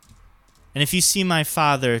 And if you see my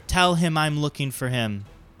father, tell him I'm looking for him.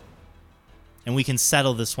 And we can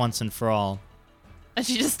settle this once and for all. And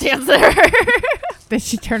she just stands there. Does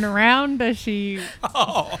she turn around? Does she?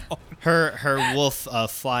 Her wolf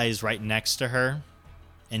flies right next to her,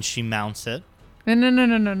 and she mounts it.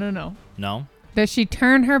 No. No? Does she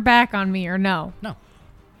turn her back on me or no? No.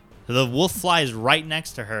 The wolf flies right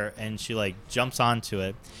next to her, and she like jumps onto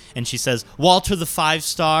it, and she says, Walter the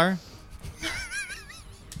 5-star,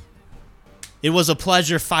 it was a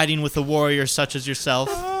pleasure fighting with a warrior such as yourself.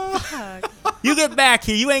 You get back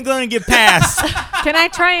here. You ain't going to get past. Can I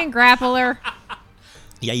try and grapple her?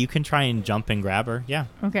 Yeah, you can try and jump and grab her. Yeah.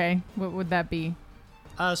 Okay, what would that be?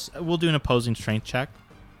 We'll do an opposing strength check.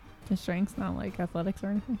 The strength's not like athletics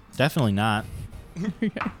or anything? Definitely not.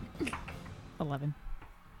 11.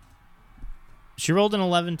 She rolled an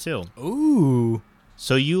 11 too. Ooh.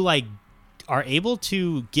 So you like are able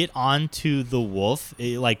to get onto the wolf.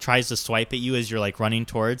 It like tries to swipe at you as you're like running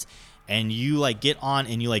towards, and you like get on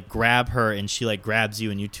and you like grab her, and she like grabs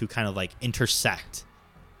you, and you two kind of like intersect.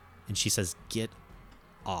 And she says, Get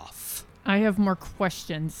off. I have more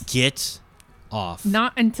questions. Get off.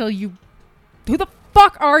 Not until you... Who the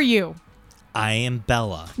fuck are you? I am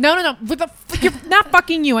Bella. No. What the you're not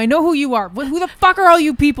fucking you. I know who you are. Who the fuck are all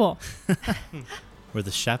you people? We're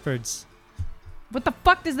the shepherds. What the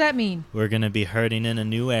fuck does that mean? We're going to be herding in a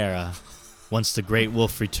new era once the great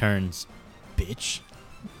wolf returns. Bitch.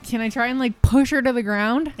 Can I try and like push her to the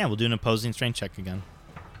ground? Yeah, we'll do an opposing strength check again.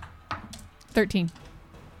 13.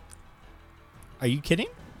 Are you kidding?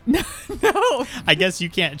 No. I guess you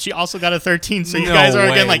can't. She also got a 13, so you No guys are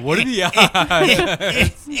way. again like, What are the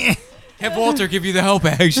odds? Have Walter give you the help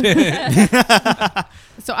action.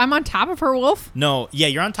 So I'm on top of her, wolf? No, yeah,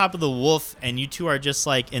 you're on top of the wolf, and you two are just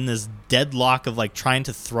like in this deadlock of like trying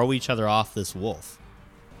to throw each other off this wolf.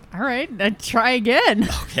 All right, try again.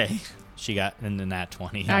 Okay. She got into nat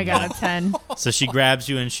 20. I got a 10. So she grabs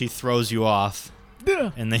you and she throws you off.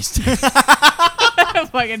 And they I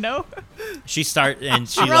don't fucking know. she start and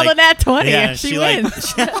she Roll a like nat 20 yeah, and she she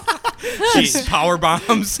wins. she Power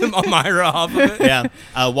bombs Amira off of it. yeah.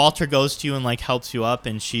 Walter goes to you and like helps you up,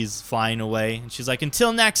 and she's flying away. And she's like,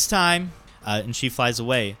 "Until next time," and she flies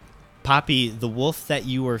away. Poppy, the wolf that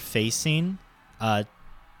you were facing,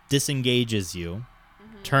 disengages you,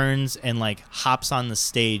 turns and like hops on the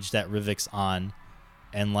stage that Rivik's on,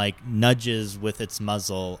 and like nudges with its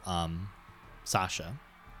muzzle, Sasha.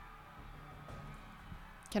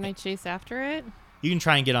 Can I chase after it? You can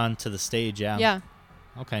try and get onto the stage. Yeah. Yeah.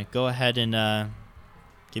 Okay. Go ahead and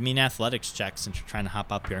give me an athletics check since you're trying to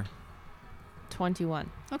hop up here. 21.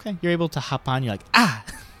 Okay. You're able to hop on. You're like, ah!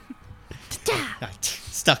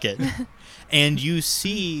 Stuck it. And you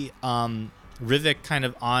see Rivik kind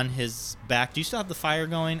of on his back. Do you still have the fire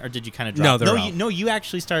going, or did you kind of drop? No, they're out. You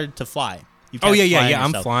actually started to fly. You Oh, kept yeah. flying I'm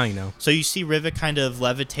yourself. flying now. So you see Rivik kind of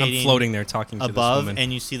levitating. I'm floating there talking to above, this woman.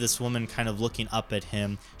 and you see this woman kind of looking up at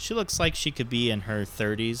him. She looks like she could be in her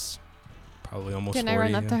 30s. Probably almost Can 40. I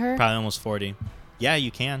run up to her? Probably almost 40. Yeah,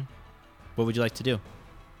 you can. What would you like to do?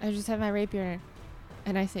 I just have my rapier,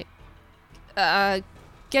 and I say,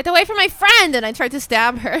 get away from my friend, and I try to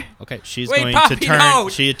stab her. Okay, she's Wait, going Poppy, to turn. no!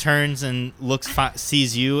 She turns and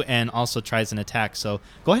sees you, and also tries an attack. So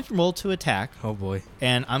go ahead and roll to attack. Oh, boy.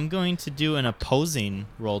 And I'm going to do an opposing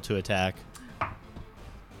roll to attack.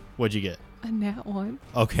 What'd you get? A nat 1.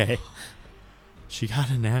 Okay. She got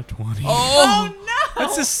a nat 20. Oh no!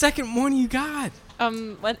 That's the second one you got.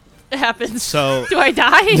 What happens? So Do I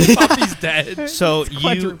die? Poppy's dead. so you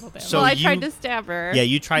quadruple damage. so well, I you tried to stab her. yeah,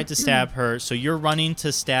 you tried to stab her. So you're running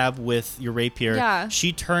to stab with your rapier. Yeah.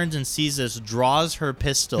 She turns and sees this, draws her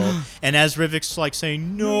pistol, and as Rivik's like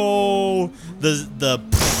saying no, the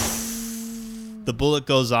bullet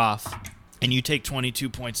goes off, and you take 22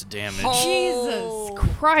 points of damage. Jesus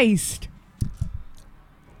Christ.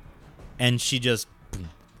 And she just,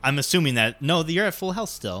 I'm assuming that you're at full health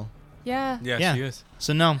still. Yeah. Yeah, she is.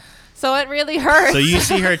 So no. So it really hurts. So you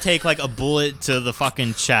see her take like a bullet to the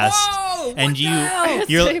fucking chest, Whoa, and It's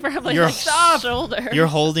you're probably you're like the shoulder. you're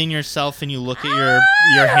holding yourself, and you look at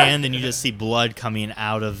your hand, and you just see blood coming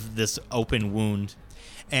out of this open wound.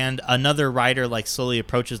 And another rider like slowly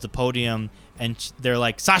approaches the podium, and they're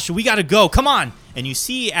like, "Sasha, we gotta go! Come on!" And you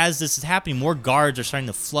see as this is happening, more guards are starting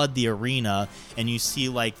to flood the arena, and you see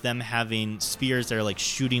like them having spears that are like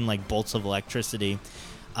shooting like bolts of electricity.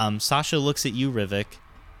 Sasha looks at you, Rivik,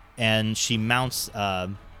 and she mounts.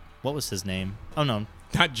 What was his name? Oh no.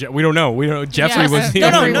 We don't know. We don't know. Jeffrey Yeah, was the No,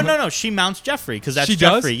 only no, one. no, no, no. She mounts Jeffrey because that's She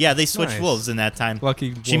does? Jeffrey. Yeah, they switched Nice. wolves in that time.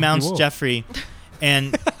 Lucky She mounts wolf. Jeffrey,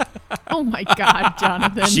 and Oh my God,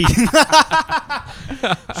 Jonathan.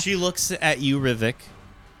 she looks at you, Rivik,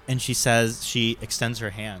 and she extends her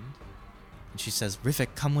hand, and she says, "Rivik,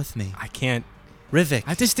 come with me." I can't. Rivik. I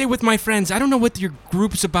have to stay with my friends. I don't know what your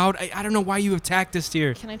group's about. I don't know why you attacked us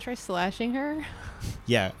here. Can I try slashing her?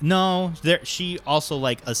 Yeah. No. She also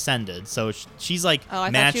like ascended, so she's like Oh, I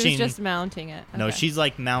matching. thought she was just mounting it. No, Okay. she's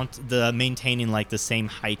like maintaining like the same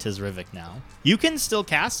height as Rivik now. You can still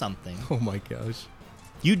cast something. Oh my gosh.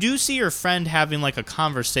 You do see your friend having like a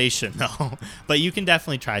conversation though, but you can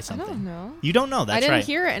definitely try I something. don't know. You don't know. That's I didn't right.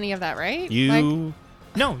 hear any of that, right?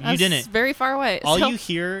 No, you didn't. Very far away. All so- you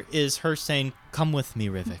hear is her saying, "Come with me,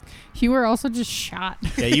 Rivik." You were also just shot.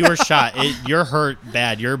 Yeah, you were shot. You're hurt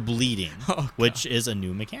bad. You're bleeding, Oh, which is a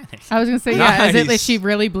new mechanic. I was gonna say, yeah. Is Nice. she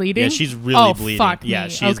really bleeding? Yeah, she's really oh, bleeding. Fuck Yeah, me.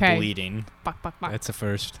 she is Okay. bleeding. Fuck, fuck, fuck. That's a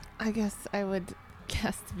first. I guess I would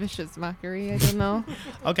cast Vicious Mockery. I don't know.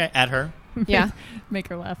 Okay, at her. Yeah. Make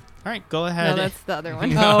her laugh. All right, go No, ahead. that's the other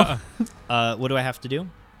one. Oh. What do I have to do?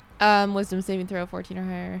 Wisdom saving throw 14 or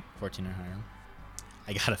higher. 14 or higher.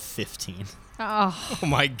 I got a 15. Oh. Oh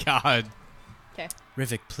my god.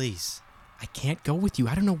 Rivik, please. I can't go with you.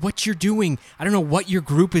 I don't know what you're doing. I don't know what your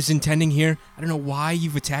group is intending here. I don't know why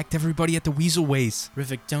you've attacked everybody at the Weasel Ways.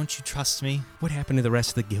 Rivik, don't you trust me? What happened to the rest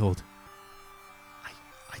of the guild?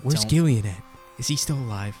 I Where's don't. Gillian at? Is he still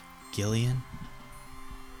alive? Gillian?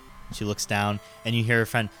 She looks down, and you hear her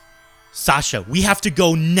friend, "Sasha, we have to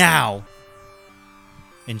go now!"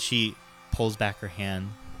 And she pulls back her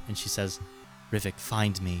hand, and she says, "Rivik,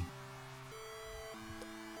 find me."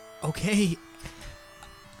 Okay.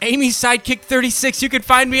 Amy's Sidekick 36. You can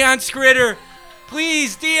find me on Skritter.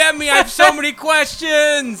 Please DM me. I have so many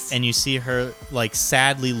questions. And you see her, like,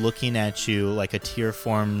 sadly looking at you, like a tear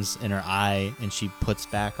forms in her eye, and she puts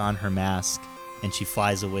back on her mask, and she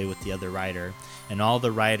flies away with the other rider. And all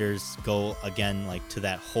the riders go again, like, to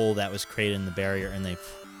that hole that was created in the barrier, and they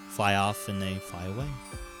fly off and they fly away.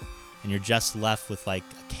 And you're just left with, like,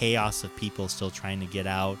 a chaos of people still trying to get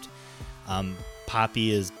out.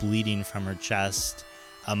 Poppy is bleeding from her chest.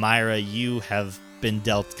 Amira, you have been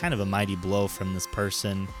dealt kind of a mighty blow from this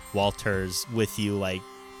person. Walter's with you, like,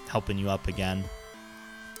 helping you up again.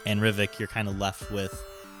 And Rivik, you're kind of left with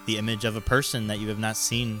the image of a person that you have not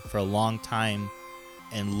seen for a long time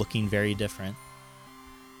and looking very different.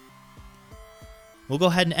 We'll go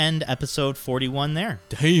ahead and end episode 41 there.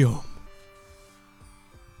 Damn.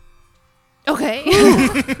 Okay.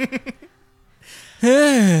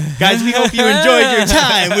 Guys, we hope you enjoyed your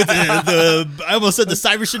time with the I almost said the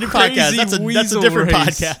Cyber Shooting Podcast. Crazy That's a Weasel different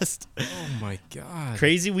Race. podcast. Oh my god.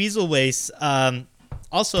 Crazy Weasel Waste.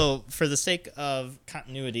 Also, for the sake of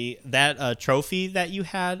continuity, that trophy that you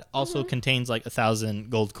had also contains like 1,000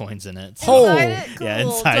 gold coins in it. So- Oh. Inside it? Cool. Yeah,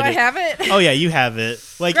 inside Do I it. have it? Oh yeah, you have it.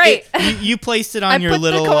 Like Great. you placed it on I your put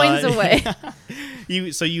little the coins away.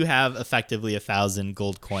 you have effectively 1,000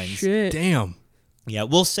 gold coins. Shit. Damn. Yeah,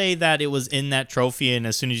 we'll say that it was in that trophy, and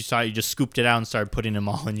as soon as you saw it, you just scooped it out and started putting them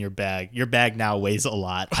all in your bag. Your bag now weighs a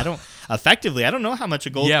lot. I don't know how much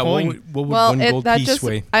a gold Yeah, coin. what would Well, one gold that piece just,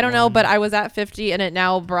 weigh? I don't know, but I was at 50 and it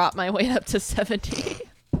now brought my weight up to 70.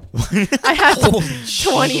 I have Holy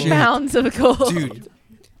 20 shit. pounds of gold. Dude,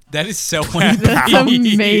 that is so That's heavy.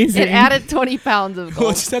 amazing. It added 20 pounds of We'll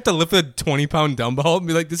gold. just have to lift a 20-pound dumbbell and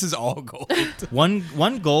be like, this is all gold.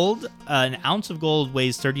 One gold, an ounce of gold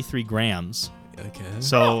weighs 33 grams. Okay.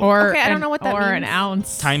 So Or Okay, I don't know what that or an means.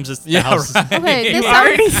 ounce. times the Yeah, house. right. Okay, You this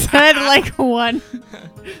already sounds said like one.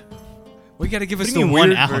 We got to give What us do you the mean, 1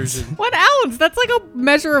 weird ounce? version. 1 ounce. That's like a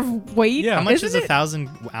measure of weight. Yeah. How much Isn't is it? 1,000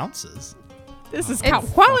 ounces? This is It's-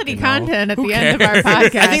 quality Fucking hell. content at Who the end of our cares?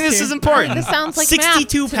 podcast. I think this here. is important. This sounds like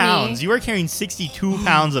 62 math to pounds. me. You are carrying 62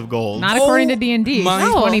 pounds of gold. Not according to Oh D&D. my-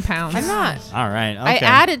 It's No, 20 pounds. I'm not. All right. I Okay.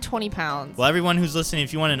 added 20 pounds. Well, everyone who's listening,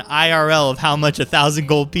 if you want an IRL of how much 1,000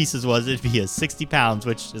 gold pieces was, it'd be 60 pounds,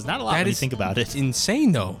 which is not a lot when you think about it.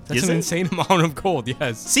 insane, though. That's Is an it? insane amount of gold,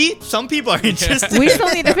 yes. See, some people are interested. We still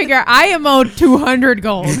need to figure out. I am owed 200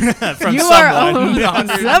 gold. From You someone. are owed.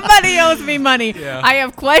 Somebody owes me money. Yeah. I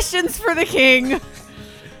have questions for the king.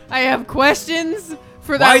 I have questions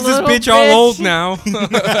for that Why is this little bitch all old now?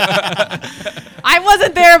 I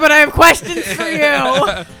wasn't there, but I have questions for you.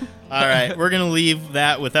 All right, we're gonna leave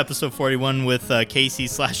that with episode 41 with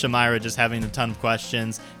Casey/Amira just having a ton of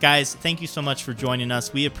questions. Guys, thank you so much for joining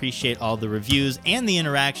us. We appreciate all the reviews and the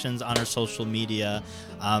interactions on our social media.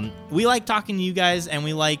 We like talking to you guys, and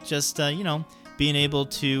we like just being able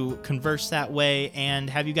to converse that way and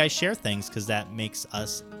have you guys share things because that makes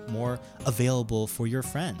us more available for your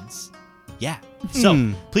friends. Yeah.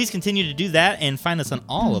 So please continue to do that and find us on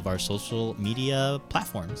all of our social media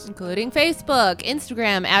platforms. Including Facebook,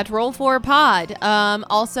 Instagram at Roll4Pod.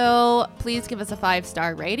 Also, please give us a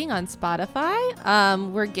 5-star rating on Spotify.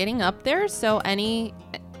 We're getting up there, so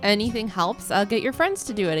anything helps. Get your friends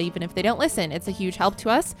to do it, even if they don't listen. It's a huge help to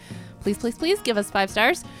us. Please, please, please give us 5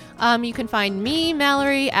 stars. You can find me,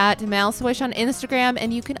 Mallory, at MalSwish on Instagram,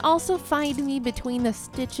 and you can also find me between the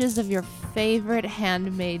stitches of your favorite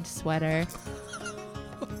handmade sweater.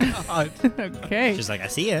 Okay. Just like I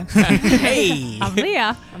see ya. Hey. I'm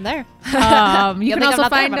Leah. I'm there. You You'll can think I'm also not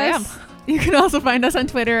there, find but I us. You can also find us on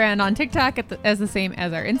Twitter and on TikTok as the same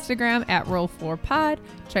as our Instagram at Roll4Pod.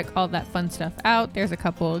 Check all that fun stuff out. There's a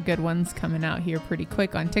couple of good ones coming out here pretty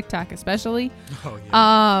quick on TikTok, especially. Oh,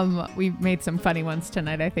 yeah. We made some funny ones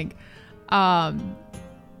tonight, I think.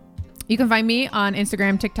 You can find me on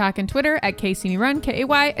Instagram, TikTok, and Twitter at KaySeeMeRun,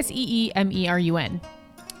 KaySeeMeRun.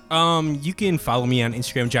 You can follow me on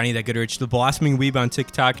Instagram, Johnny That Goodrich, The Blossoming Weeb on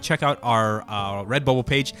TikTok. Check out our Redbubble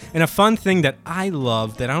page. And a fun thing that I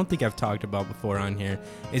love that I don't think I've talked about before on here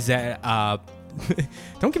is that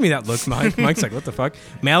don't give me that look, Mike. Mike's like, what the fuck?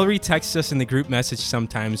 Mallory texts us in the group message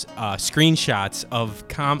sometimes screenshots of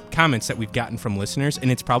comments that we've gotten from listeners, and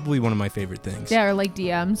it's probably one of my favorite things. Yeah, or like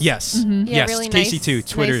DMs. Yes. Mm-hmm. Yeah, Yes. really Casey nice- too.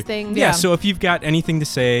 Twitter. nice things. Yeah. Yeah. So if you've got anything to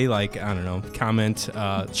say, like, I don't know, comment,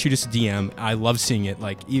 shoot us a DM. I love seeing it.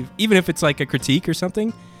 Like, even if it's like a critique or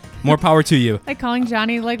something, more power to you. Like calling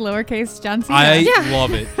Johnny like lowercase John Cena. I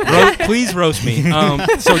love it. Please roast me.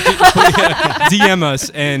 So DM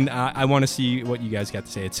us, and I want to see what you guys got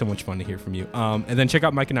to say. It's so much fun to hear from you. And then check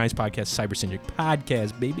out Mike and I's podcast, Cybercentric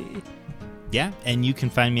Podcast, baby. Yeah, and you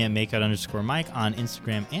can find me at makeout_Mike on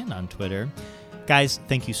Instagram and on Twitter. Guys,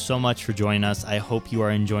 thank you so much for joining us. I hope you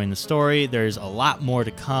are enjoying the story. There's a lot more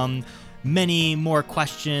to come. Many more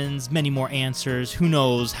questions, many more answers. Who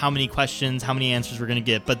knows how many questions, how many answers we're going to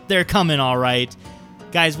get, but they're coming all right.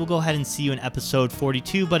 Guys, we'll go ahead and see you in episode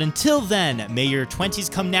 42, but until then, may your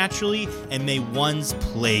 20s come naturally and may ones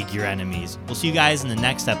plague your enemies. We'll see you guys in the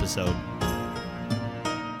next episode.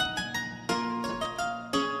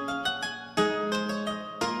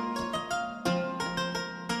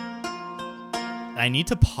 I need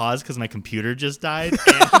to pause because my computer just died.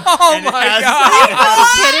 Oh my God. Are you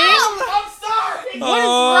kidding? I'm sorry! What is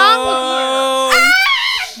wrong with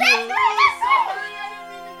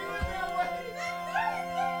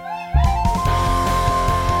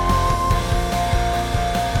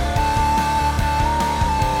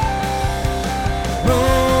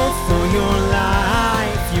Roll for your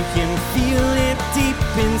life. You can feel it deep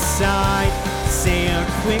inside. Say a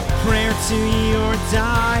quick prayer to your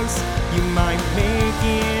dice. You might make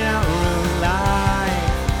it out alive.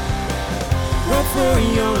 Roll for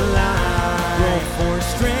your life. Roll for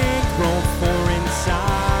strength. Roll for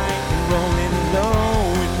insight. And rolling low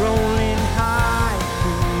and rolling high.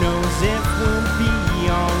 Who knows if we'll be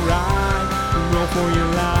alright? Roll for your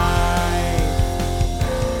life.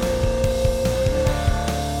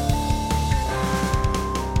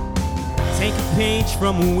 Take a page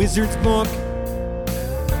from a wizard's book.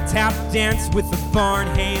 Tap dance with the bard.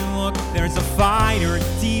 Hey, look, there's a fighter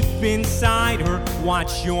deep inside her.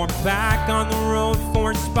 Watch your back on the road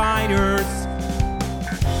for spiders.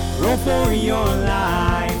 Roll for your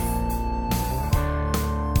life.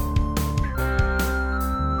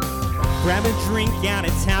 Grab a drink at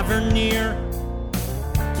a tavern near.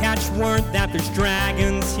 catch word that there's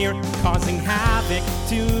dragons here causing havoc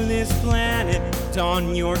to this planet.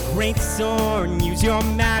 Don your great sword and use your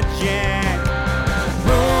magic.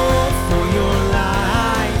 Roll for your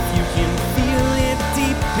life, you can feel it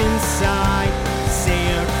deep inside. Say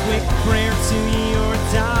a quick prayer to your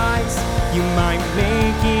dice, you might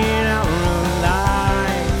make it out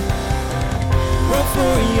alive. Roll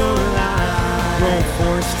for your life, roll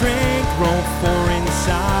for strength, roll for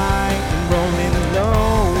insight.